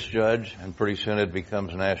courageous judge, and pretty soon it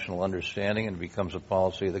becomes national understanding and becomes a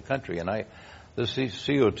policy of the country. And the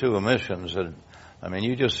CO2 emissions I mean,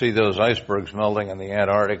 you just see those icebergs melting in the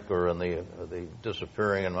Antarctic or in the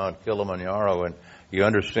disappearing in Mount Kilimanjaro, and you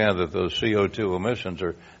understand that those CO2 emissions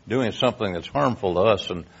are doing something that's harmful to us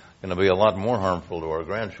and going to be a lot more harmful to our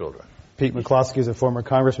grandchildren. Pete McCloskey is a former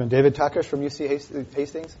congressman. David Takesh from UC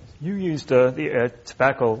Hastings? You used the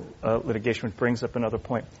tobacco litigation, which brings up another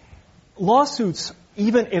point. Lawsuits,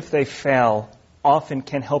 even if they fail, often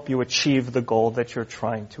can help you achieve the goal that you're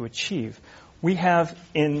trying to achieve. We have,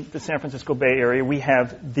 in the San Francisco Bay Area, we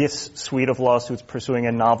have this suite of lawsuits pursuing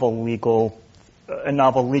a novel legal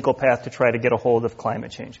path to try to get a hold of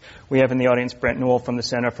climate change. We have in the audience Brent Newell from the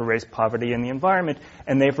Center for Race, Poverty, and the Environment,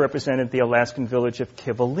 and they've represented the Alaskan village of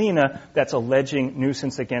Kivalina that's alleging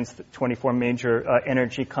nuisance against the 24 major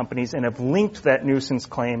energy companies and have linked that nuisance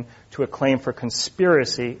claim to a claim for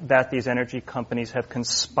conspiracy that these energy companies have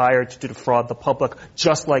conspired to defraud the public,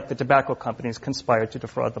 just like the tobacco companies conspired to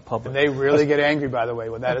defraud the public. And they really get angry, by the way,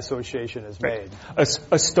 when that association is made.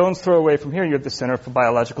 A stone's throw away from here, you have the Center for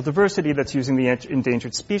Biological Diversity that's using the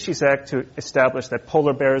Endangered Species Act to establish that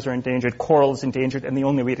polar bears are endangered, coral is endangered, and the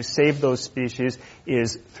only way to save those species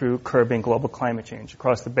is through curbing global climate change.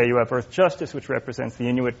 Across the Bay, you have Earth Justice, which represents the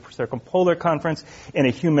Inuit Circumpolar Conference, in a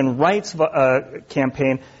human rights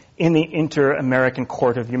campaign in the Inter-American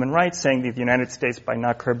Court of Human Rights, saying that the United States, by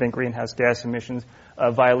not curbing greenhouse gas emissions,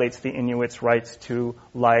 violates the Inuits' rights to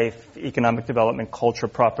life, economic development, culture,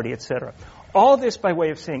 property, etc. All this by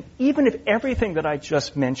way of saying, even if everything that I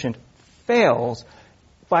just mentioned fails,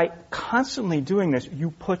 by constantly doing this,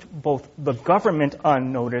 you put both the government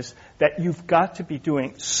on notice that you've got to be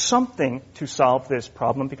doing something to solve this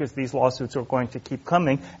problem because these lawsuits are going to keep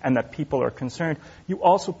coming and that people are concerned. You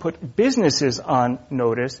also put businesses on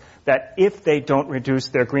notice that if they don't reduce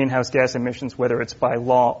their greenhouse gas emissions, whether it's by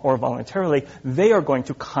law or voluntarily, they are going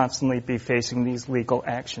to constantly be facing these legal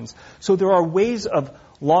actions. So there are ways of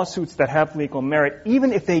lawsuits that have legal merit,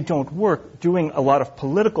 even if they don't work, doing a lot of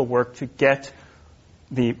political work to get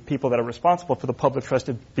the people that are responsible for the public trust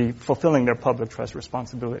to be fulfilling their public trust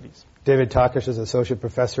responsibilities. David Takesh is Associate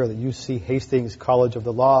Professor at the UC Hastings College of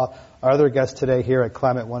the Law. Our other guest today here at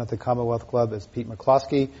Climate One at the Commonwealth Club is Pete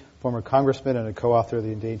McCloskey, former congressman and a co-author of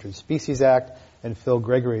the Endangered Species Act, and Phil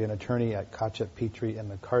Gregory, an attorney at Kotchap, Petrie, and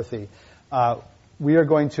McCarthy. We are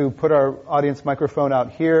going to put our audience microphone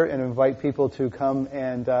out here and invite people to come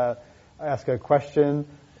and ask a question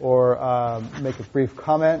or make a brief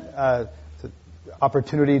comment.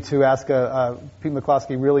 Opportunity to ask Pete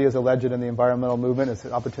McCloskey really is a legend in the environmental movement. It's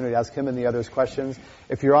an opportunity to ask him and the others questions.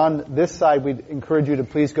 If you're on this side, we'd encourage you to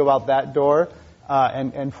please go out that door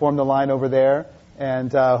and form the line over there.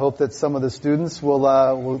 And hope that some of the students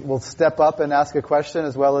will step up and ask a question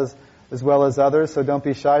as well as others. So don't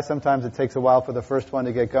be shy. Sometimes it takes a while for the first one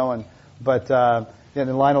to get going. But the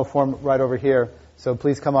line will form right over here. So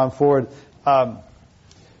please come on forward.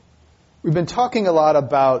 We've been talking a lot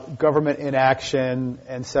about government inaction,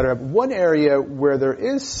 et cetera. One area where there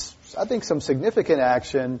is, I think, some significant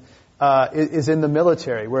action is in the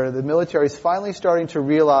military, where the military is finally starting to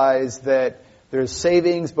realize that there's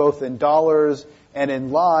savings both in dollars and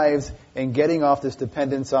in lives and getting off this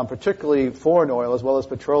dependence on particularly foreign oil as well as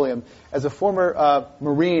petroleum. As a former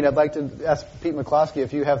Marine, I'd like to ask Pete McCloskey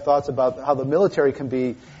if you have thoughts about how the military can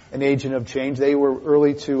be an agent of change. They were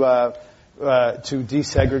early to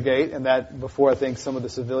desegregate, and that before I think some of the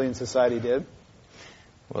civilian society did.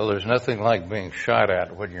 Well, there's nothing like being shot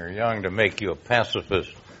at when you're young to make you a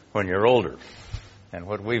pacifist when you're older. And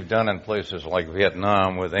what we've done in places like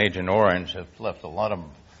Vietnam with Agent Orange have left a lot of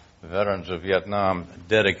veterans of Vietnam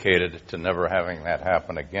dedicated to never having that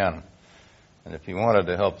happen again. And if you wanted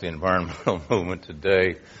to help the environmental movement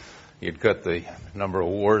today, you'd cut the number of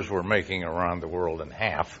wars we're making around the world in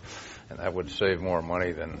half. And that would save more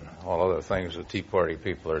money than all other things the Tea Party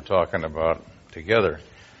people are talking about together.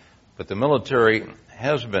 But the military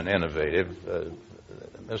has been innovative.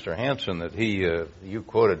 Mr. Hansen, you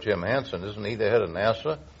quoted Jim Hansen, isn't he the head of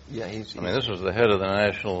NASA? Yeah, this was the head of the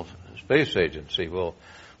National Space Agency. Well,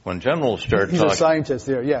 when generals start talking... He's a scientist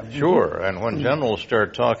there, yeah. Sure, and when generals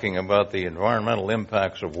start talking about the environmental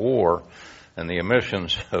impacts of war and the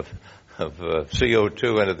emissions of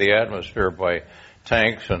CO2 into the atmosphere by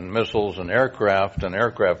tanks and missiles and aircraft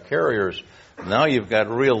carriers, now you've got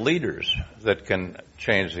real leaders that can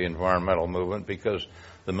change the environmental movement because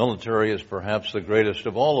the military is perhaps the greatest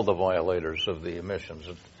of all of the violators of the emissions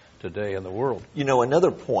today in the world. You know,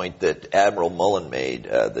 another point that Admiral Mullen made,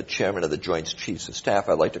 the chairman of the Joint Chiefs of Staff,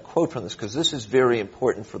 I'd like to quote from this because this is very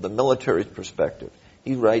important for the military's perspective.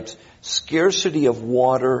 He writes, "Scarcity of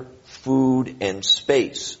water, food, and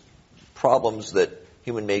space, problems that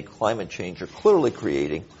human-made climate change are clearly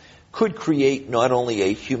creating, could create not only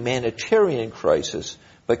a humanitarian crisis,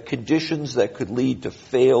 but conditions that could lead to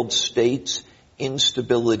failed states,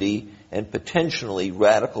 instability, and potentially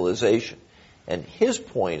radicalization. And his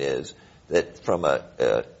point is that from an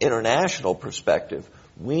international perspective,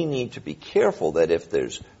 we need to be careful that if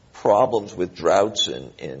there's problems with droughts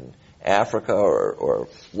in Africa or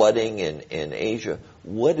flooding in Asia,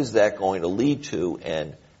 what is that going to lead to,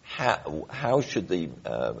 and how should the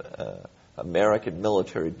American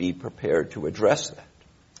military be prepared to address that?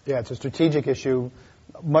 Yeah, it's a strategic issue,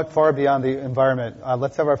 much far beyond the environment.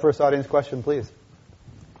 Let's have our first audience question, please.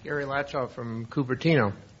 Gary Latchow from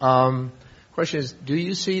Cupertino. Question is, do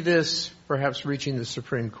you see this perhaps reaching the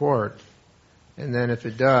Supreme Court? And then if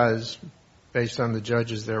it does, based on the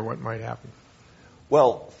judges there, what might happen?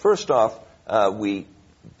 Well, first off, we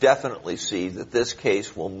definitely see that this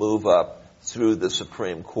case will move up through the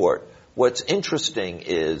Supreme Court. What's interesting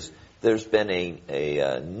is there's been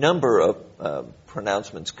a number of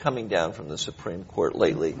pronouncements coming down from the Supreme Court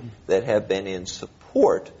lately that have been in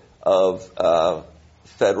support of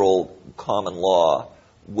federal common law,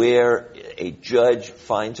 where a judge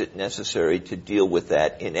finds it necessary to deal with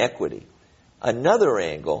that inequity. Another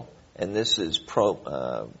angle, and this is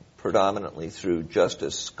predominantly through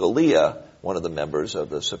Justice Scalia, one of the members of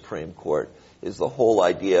the Supreme Court, is the whole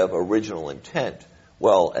idea of original intent.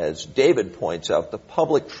 Well, as David points out, the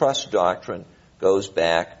public trust doctrine goes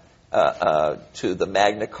back to the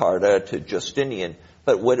Magna Carta, to Justinian,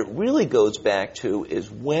 but what it really goes back to is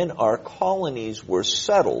when our colonies were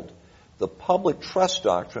settled, the public trust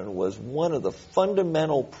doctrine was one of the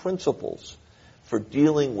fundamental principles for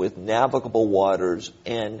dealing with navigable waters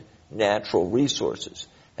and natural resources.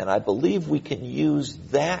 And I believe we can use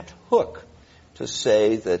that hook to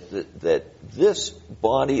say that this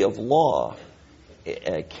body of law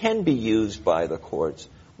can be used by the courts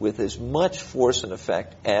with as much force and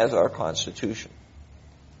effect as our Constitution.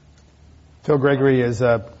 Phil Gregory is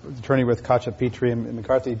attorney with Kacha Petrie and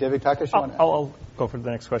McCarthy. David Takash, I'll go for the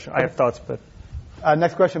next question. I have thoughts, but...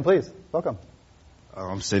 next question, please. Welcome.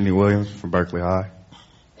 I'm Sidney Williams from Berkeley High.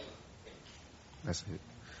 That's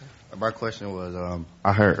it. My question was,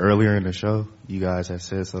 I heard earlier in the show, you guys had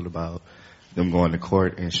said something about them going to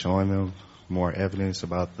court and showing them more evidence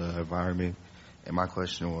about the environment. And my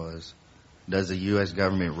question was, does the U.S.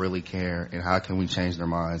 government really care, and how can we change their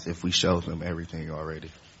minds if we show them everything already?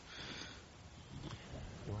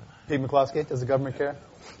 Pete McCloskey, does the government care?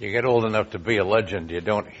 You get old enough to be a legend, you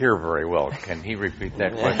don't hear very well. Can he repeat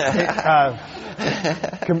that question?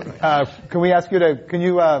 Can we ask you to, can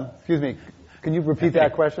you repeat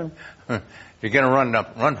that question? If you're going to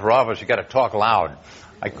run for office, you got to talk loud.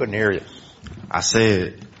 I couldn't hear you. I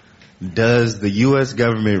said, does the U.S.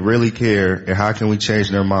 government really care, and how can we change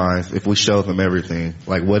their minds if we show them everything?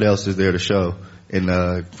 Like, what else is there to show in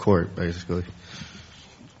court, basically?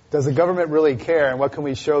 Does the government really care, and what can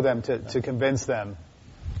we show them to convince them?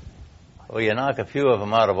 Well, you knock a few of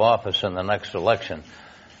them out of office in the next election.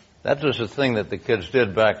 That was the thing that the kids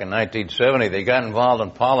did back in 1970. They got involved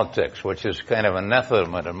in politics, which is kind of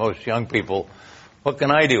anathema to most young people. What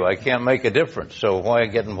can I do? I can't make a difference, so why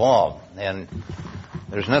get involved? And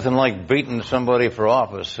there's nothing like beating somebody for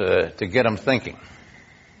office to get them thinking.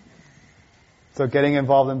 So getting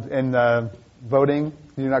involved in voting,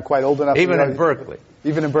 you're not quite old enough. Even in Berkeley.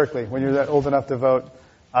 Even in Berkeley, when you're old enough to vote.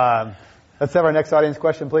 Let's have our next audience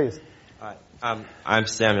question, please. Hi, I'm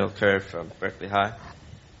Samuel Kerr from Berkeley High.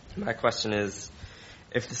 My question is,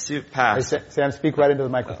 if the suit passed... Hey, Sam, speak right into the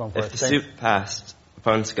microphone for us. If the suit passed,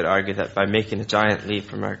 opponents could argue that by making a giant leap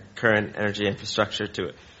from our current energy infrastructure to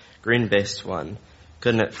a green-based one,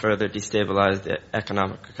 couldn't it further destabilize the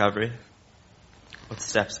economic recovery? What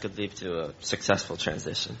steps could lead to a successful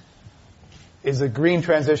transition? Is the green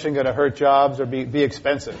transition going to hurt jobs or be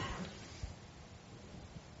expensive?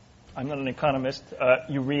 I'm not an economist.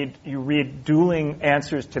 You read dueling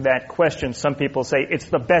answers to that question. Some people say it's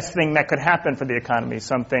the best thing that could happen for the economy.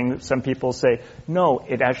 Some people say, no,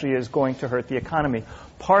 it actually is going to hurt the economy.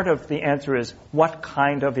 Part of the answer is, what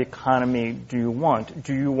kind of economy do you want?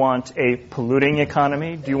 Do you want a polluting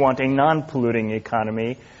economy? Do you want a non-polluting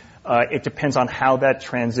economy? It depends on how that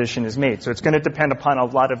transition is made. So it's going to depend upon a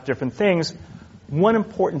lot of different things. One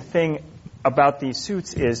important thing about these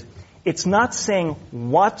suits is it's not saying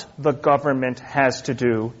what the government has to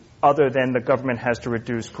do other than the government has to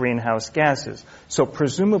reduce greenhouse gases. So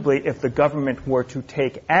presumably if the government were to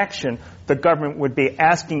take action, the government would be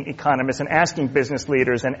asking economists and asking business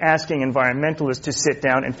leaders and asking environmentalists to sit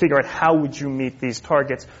down and figure out how would you meet these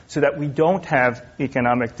targets so that we don't have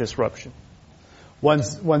economic disruption.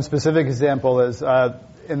 One specific example is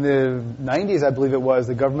in the 90s, I believe it was,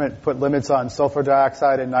 the government put limits on sulfur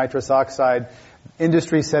dioxide and nitrous oxide.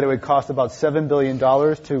 Industry said it would cost about $7 billion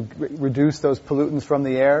to reduce those pollutants from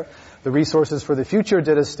the air. The Resources for the Future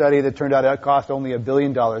did a study that turned out it cost only $1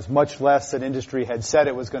 billion, much less than industry had said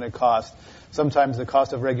it was going to cost. Sometimes the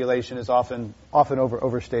cost of regulation is often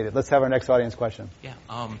overstated. Let's have our next audience question. Yeah,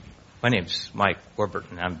 my name's Mike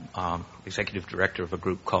Warburton. I'm executive director of a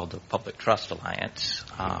group called the Public Trust Alliance.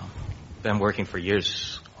 Been working for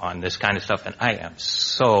years on this kind of stuff, and I am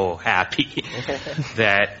so happy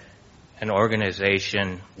that an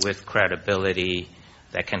organization with credibility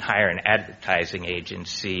that can hire an advertising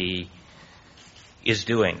agency is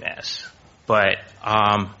doing this. But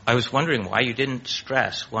I was wondering why you didn't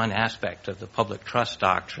stress one aspect of the public trust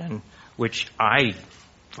doctrine, which I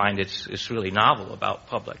find it's really novel about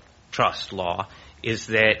public trust law, is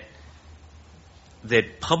that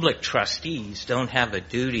public trustees don't have a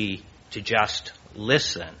duty to just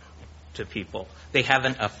listen to people. They have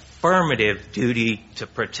an affirmative duty to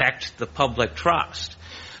protect the public trust.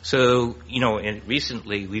 So,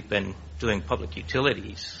 recently we've been doing public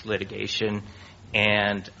utilities litigation,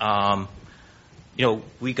 and,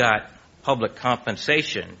 we got public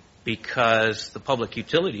compensation because the Public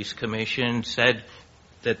Utilities Commission said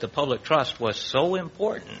that the public trust was so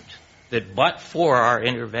important that but for our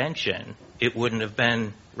intervention, it wouldn't have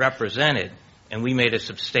been represented, and we made a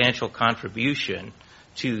substantial contribution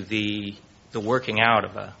to the working out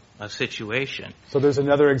of a situation. So there's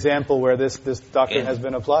another example where this doctrine has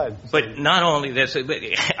been applied. But not only this,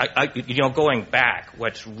 going back,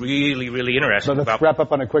 what's really, really interesting let's about... wrap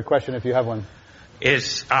up on a quick question if you have one.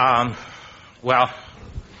 Is,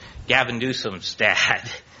 Gavin Newsom's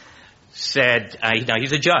dad said,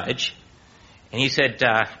 he's a judge, and he said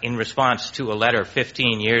in response to a letter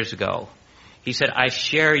 15 years ago, he said, I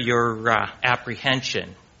share your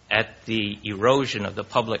apprehension at the erosion of the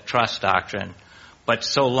public trust doctrine, but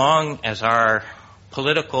so long as our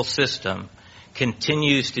political system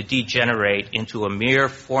continues to degenerate into a mere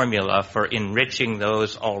formula for enriching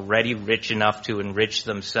those already rich enough to enrich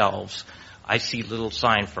themselves, I see little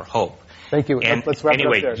sign for hope. Thank you. And let's wrap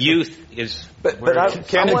anyway, it up there. youth is... But I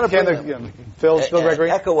want to Phil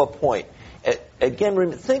Gregory? echo a point.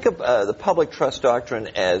 Again, think of the public trust doctrine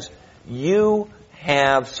as you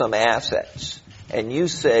have some assets, and you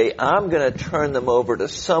say, I'm going to turn them over to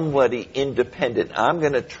somebody independent. I'm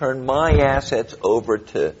going to turn my assets over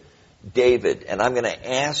to David, and I'm going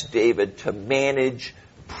to ask David to manage,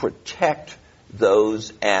 protect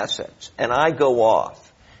those assets. And I go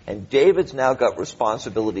off. And David's now got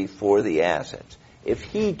responsibility for the assets. If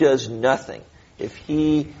he does nothing, if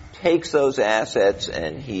he takes those assets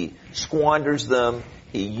and he squanders them,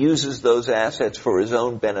 he uses those assets for his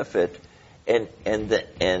own benefit, and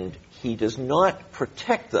he does not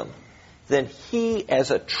protect them, then he, as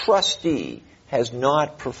a trustee, has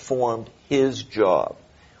not performed his job.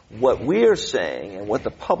 What we are saying, and what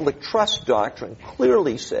the public trust doctrine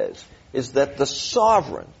clearly says, is that the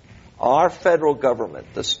sovereign, our federal government,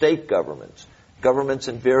 the state governments, governments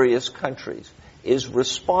in various countries, is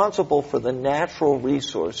responsible for the natural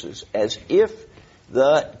resources as if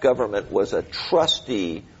the government was a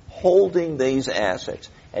trustee holding these assets,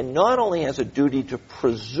 and not only has a duty to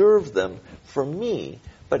preserve them for me,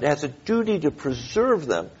 but has a duty to preserve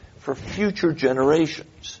them for future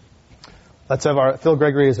generations. Let's have Phil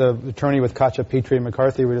Gregory is an attorney with Katja, Petrie, and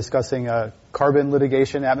McCarthy. We're discussing carbon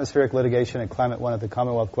litigation, atmospheric litigation, and Climate One at the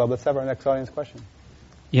Commonwealth Club. Let's have our next audience question.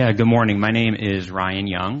 Yeah, good morning. My name is Ryan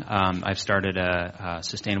Young. I've started a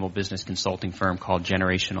sustainable business consulting firm called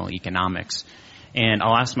Generational Economics. And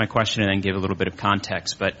I'll ask my question and then give a little bit of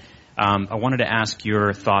context. But I wanted to ask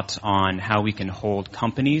your thoughts on how we can hold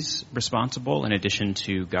companies responsible in addition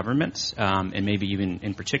to governments, and maybe even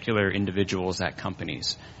in particular individuals at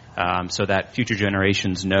companies. So that future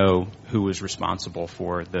generations know who is responsible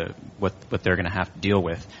for what they're going to have to deal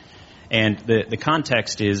with. And the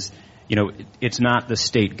context is, it's not the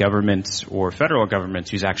state governments or federal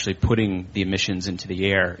governments who's actually putting the emissions into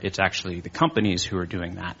the air. It's actually the companies who are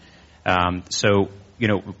doing that.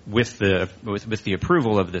 With the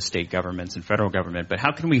approval of the state governments and federal government, but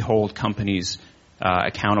how can we hold companies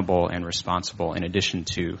accountable and responsible in addition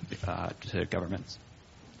to governments?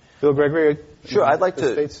 Phil Gregory? Sure, I'd like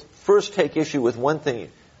to first take issue with one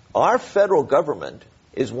thing. Our federal government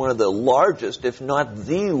is one of the largest, if not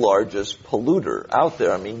the largest, polluter out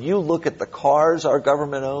there. I mean, you look at the cars our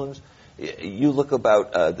government owns, you look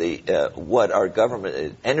about what our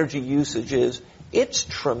government energy usage is, it's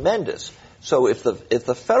tremendous. So if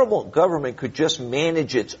the federal government could just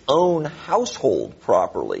manage its own household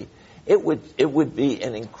properly, it would be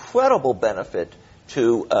an incredible benefit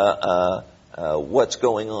to what's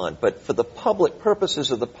going on. But for the public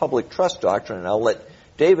purposes of the public trust doctrine, and I'll let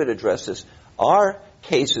David address this, our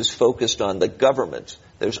case is focused on the governments.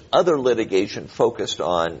 There's other litigation focused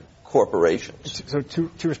on corporations. So two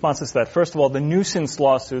responses to that. First of all, the nuisance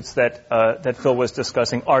lawsuits that Phil was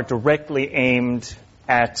discussing are directly aimed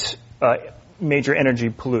at major energy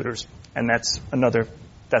polluters, and that's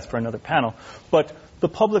for another panel. But the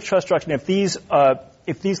public trust doctrine, if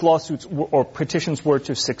these lawsuits or petitions were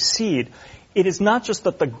to succeed, it is not just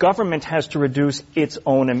that the government has to reduce its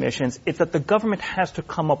own emissions, it's that the government has to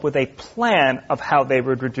come up with a plan of how they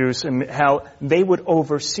would reduce and how they would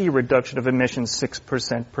oversee reduction of emissions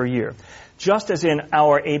 6% per year. Just as in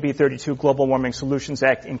our AB 32 Global Warming Solutions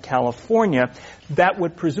Act in California, that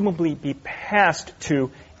would presumably be passed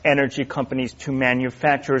to energy companies, to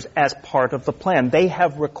manufacturers as part of the plan. They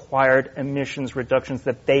have required emissions reductions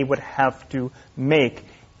that they would have to make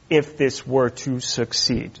if this were to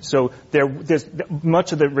succeed. So there's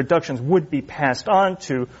much of the reductions would be passed on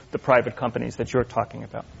to the private companies that you're talking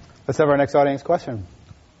about. Let's have our next audience question.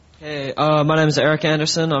 Hey, my name is Eric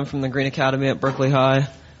Anderson. I'm from the Green Academy at Berkeley High.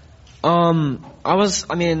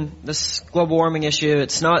 This global warming issue,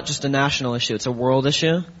 it's not just a national issue, it's a world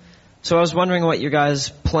issue. So I was wondering what your guys'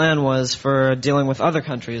 plan was for dealing with other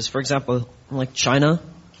countries, for example, like China.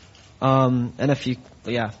 And if you,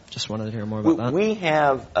 just wanted to hear more about that. We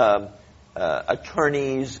have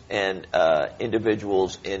attorneys and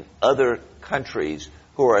individuals in other countries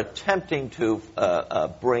who are attempting to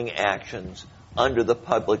bring actions under the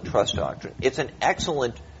public trust doctrine. It's an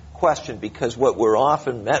excellent question because what we're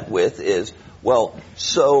often met with is, well,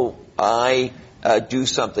 so I do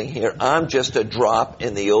something here. I'm just a drop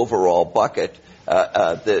in the overall bucket.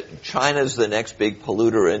 China's the next big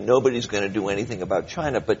polluter, and nobody's going to do anything about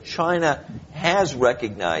China. But China has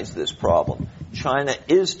recognized this problem. China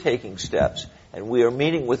is taking steps, and we are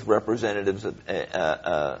meeting with representatives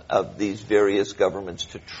of these various governments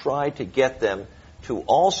to try to get them to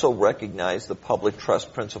also recognize the public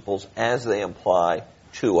trust principles as they apply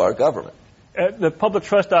to our government. The public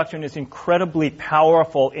trust doctrine is incredibly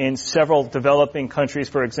powerful in several developing countries,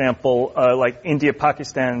 for example, like India,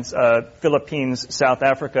 Pakistan, Philippines, South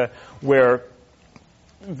Africa, where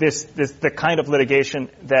the kind of litigation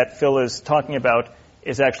that Phil is talking about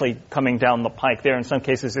is actually coming down the pike there. In some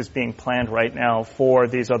cases, it's being planned right now for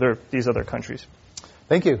these other countries.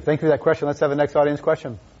 Thank you. Thank you for that question. Let's have the next audience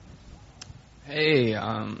question. Hey,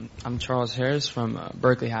 I'm Charles Harris from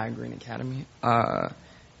Berkeley High Green Academy.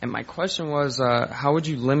 And my question was, how would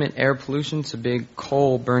you limit air pollution to big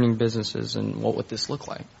coal-burning businesses, and what would this look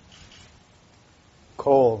like?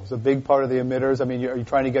 Coal is a big part of the emitters. I mean, are you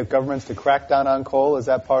trying to get governments to crack down on coal? Is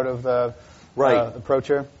that part of the approach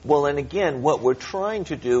here? Well, and again, what we're trying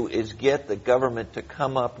to do is get the government to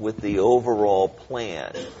come up with the overall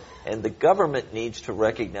plan. And the government needs to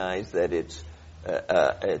recognize that it's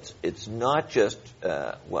not just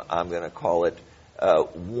what I'm going to call it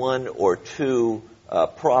one or two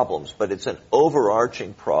problems, but it's an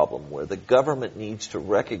overarching problem where the government needs to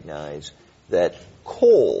recognize that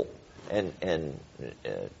coal, and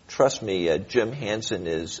trust me, Jim Hansen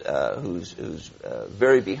is who's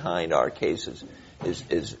very behind our cases,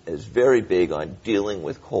 is very big on dealing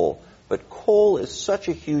with coal. But coal is such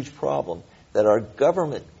a huge problem that our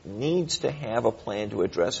government needs to have a plan to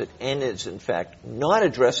address it, and is in fact not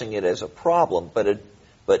addressing it as a problem, but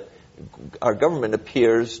our government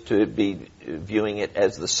appears to be viewing it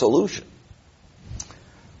as the solution.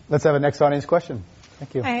 Let's have a next audience question.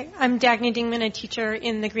 Thank you. Hi, I'm Dagny Dingman, a teacher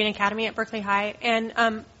in the Green Academy at Berkeley High. And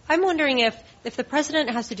I'm wondering if the president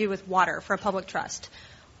has to do with water for a public trust.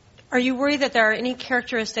 Are you worried that there are any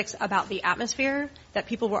characteristics about the atmosphere that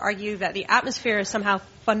people will argue that the atmosphere is somehow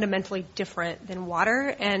fundamentally different than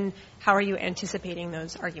water? And how are you anticipating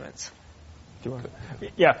those arguments?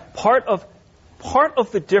 Yeah, part of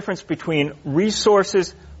the difference between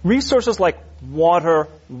resources like water,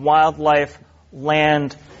 wildlife,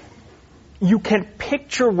 land, you can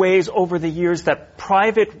picture ways over the years that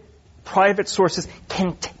private sources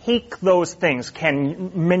can take those things,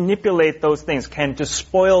 can manipulate those things, can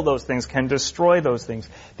despoil those things, can destroy those things.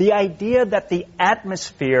 The idea that the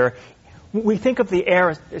atmosphere, we think of the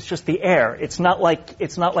air as just the air. It's not like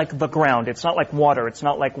the ground. It's not like water. It's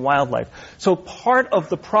not like wildlife. So part of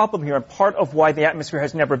the problem here and part of why the atmosphere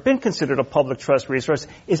has never been considered a public trust resource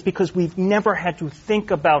is because we've never had to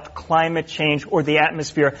think about climate change or the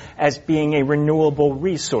atmosphere as being a renewable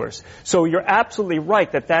resource. So you're absolutely right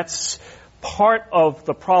that that's part of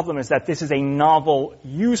the problem, is that this is a novel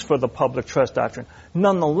use for the public trust doctrine.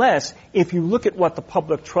 Nonetheless, if you look at what the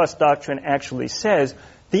public trust doctrine actually says,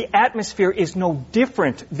 the atmosphere is no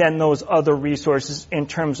different than those other resources in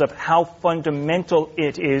terms of how fundamental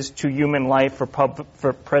it is to human life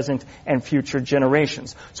for present and future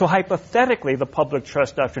generations. So hypothetically, the public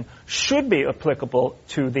trust doctrine should be applicable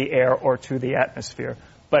to the air or to the atmosphere,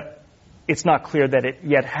 but it's not clear that it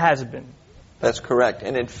yet has been. That's correct.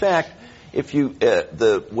 And in fact, if you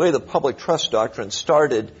the way the public trust doctrine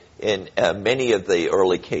started in many of the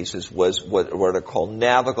early cases was what are called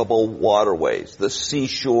navigable waterways, the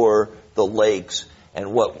seashore, the lakes,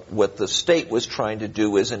 and what the state was trying to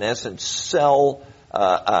do is, in essence, sell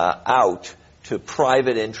out to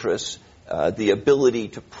private interests the ability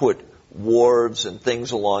to put wharves and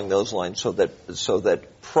things along those lines so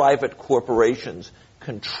that private corporations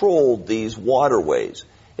controlled these waterways.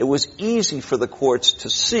 It was easy for the courts to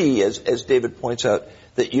see, as David points out,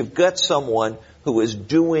 that you've got someone who is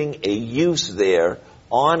doing a use there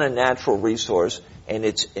on a natural resource, and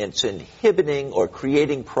it's inhibiting or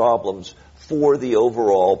creating problems for the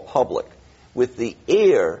overall public. With the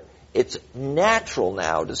air, it's natural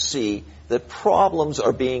now to see that problems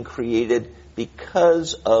are being created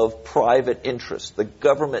because of private interests. The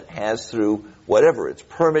government has, through whatever, its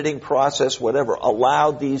permitting process, whatever,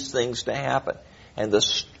 allowed these things to happen. And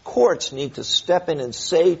the courts need to step in and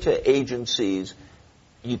say to agencies,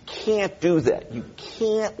 you can't do that. You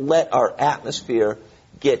can't let our atmosphere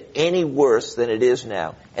get any worse than it is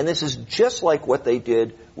now. And this is just like what they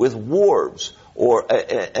did with wharves or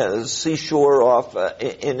a seashore off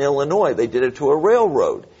in Illinois. They did it to a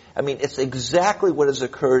railroad. I mean, it's exactly what has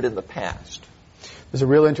occurred in the past. There's a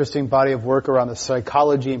real interesting body of work around the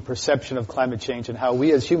psychology and perception of climate change and how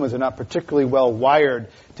we as humans are not particularly well wired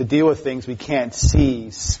to deal with things we can't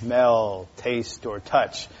see, smell, taste, or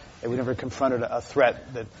touch. And we never confronted a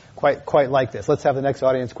threat that quite like this. Let's have the next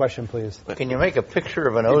audience question, please. Can you make a picture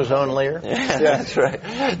of an ozone layer? Yeah, that's right.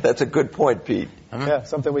 That's a good point, Pete. Yeah,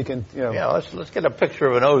 something we can, Yeah, let's get a picture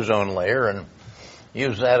of an ozone layer and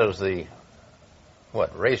use that as the,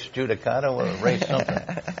 race judicata or race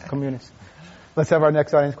something? Communist. Let's have our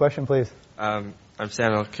next audience question, please. I'm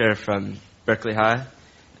Samuel Kerr from Berkeley High.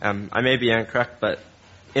 I may be incorrect, but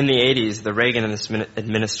in the 80s, the Reagan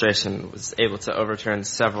administration was able to overturn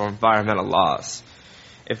several environmental laws.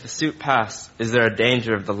 If the suit passed, is there a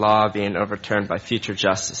danger of the law being overturned by future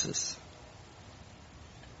justices?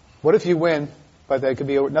 What if you win, but there could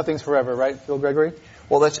be nothing's forever, right, Phil Gregory?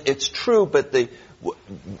 Well, it's true, but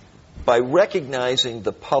by recognizing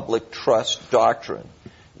the public trust doctrine,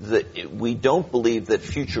 we don't believe that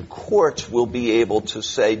future courts will be able to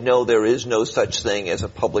say, no, there is no such thing as a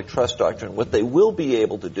public trust doctrine. What they will be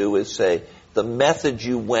able to do is say, the method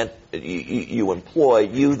you employ,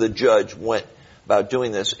 you, the judge, went about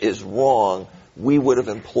doing this is wrong. We would have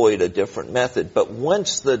employed a different method. But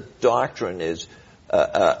once the doctrine is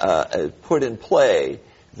put in play,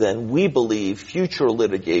 then we believe future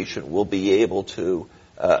litigation will be able to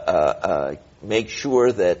make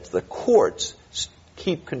sure that the courts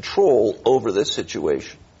keep control over this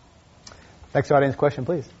situation. Next audience question,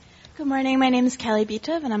 please. Good morning. My name is Kelly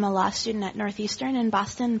Bitov, and I'm a law student at Northeastern in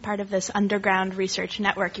Boston, part of this underground research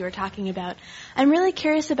network you were talking about. I'm really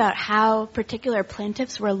curious about how particular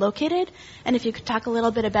plaintiffs were located, and if you could talk a little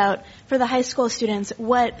bit about, for the high school students,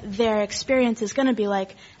 what their experience is going to be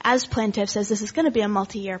like as plaintiffs, as this is going to be a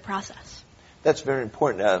multi-year process. That's very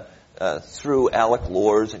important. Through Alec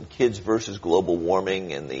Lohr's and Kids versus Global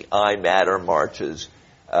Warming and the I Matter marches,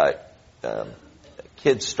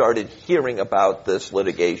 kids started hearing about this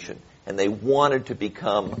litigation, and they wanted to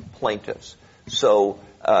become plaintiffs. So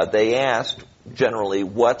they asked, generally,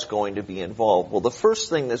 what's going to be involved? Well, the first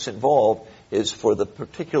thing that's involved is for the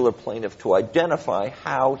particular plaintiff to identify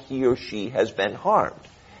how he or she has been harmed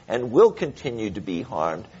and will continue to be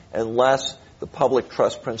harmed unless the public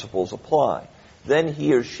trust principles apply. Then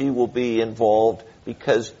he or she will be involved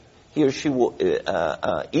because he or she will,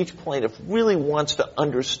 each plaintiff really wants to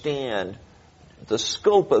understand the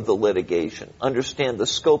scope of the litigation, understand the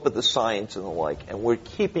scope of the science and the like, and we're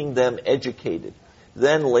keeping them educated.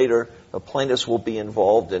 Then later, the plaintiffs will be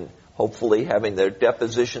involved in hopefully having their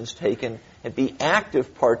depositions taken and be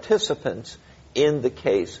active participants in the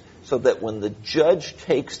case so that when the judge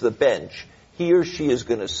takes the bench, he or she is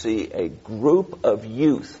going to see a group of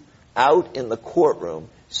youth out in the courtroom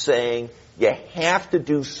saying, you have to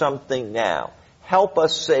do something now. Help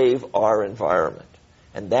us save our environment.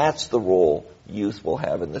 And that's the role youth will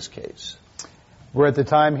have in this case. We're at the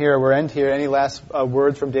time here. We're end here. Any last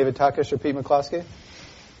words from David Takish or Pete McCloskey?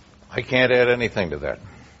 I can't add anything to that.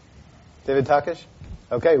 David Takish?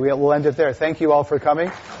 Okay, we'll end it there. Thank you all for coming.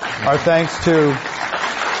 Our thanks to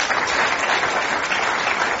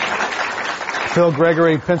Phil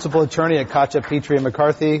Gregory, principal attorney at Katja, Petrie &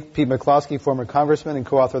 McCarthy, Pete McCloskey, former congressman and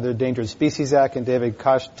co-author of the Endangered Species Act, and David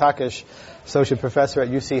Takish, associate professor at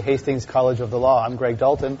UC Hastings College of the Law. I'm Greg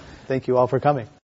Dalton. Thank you all for coming.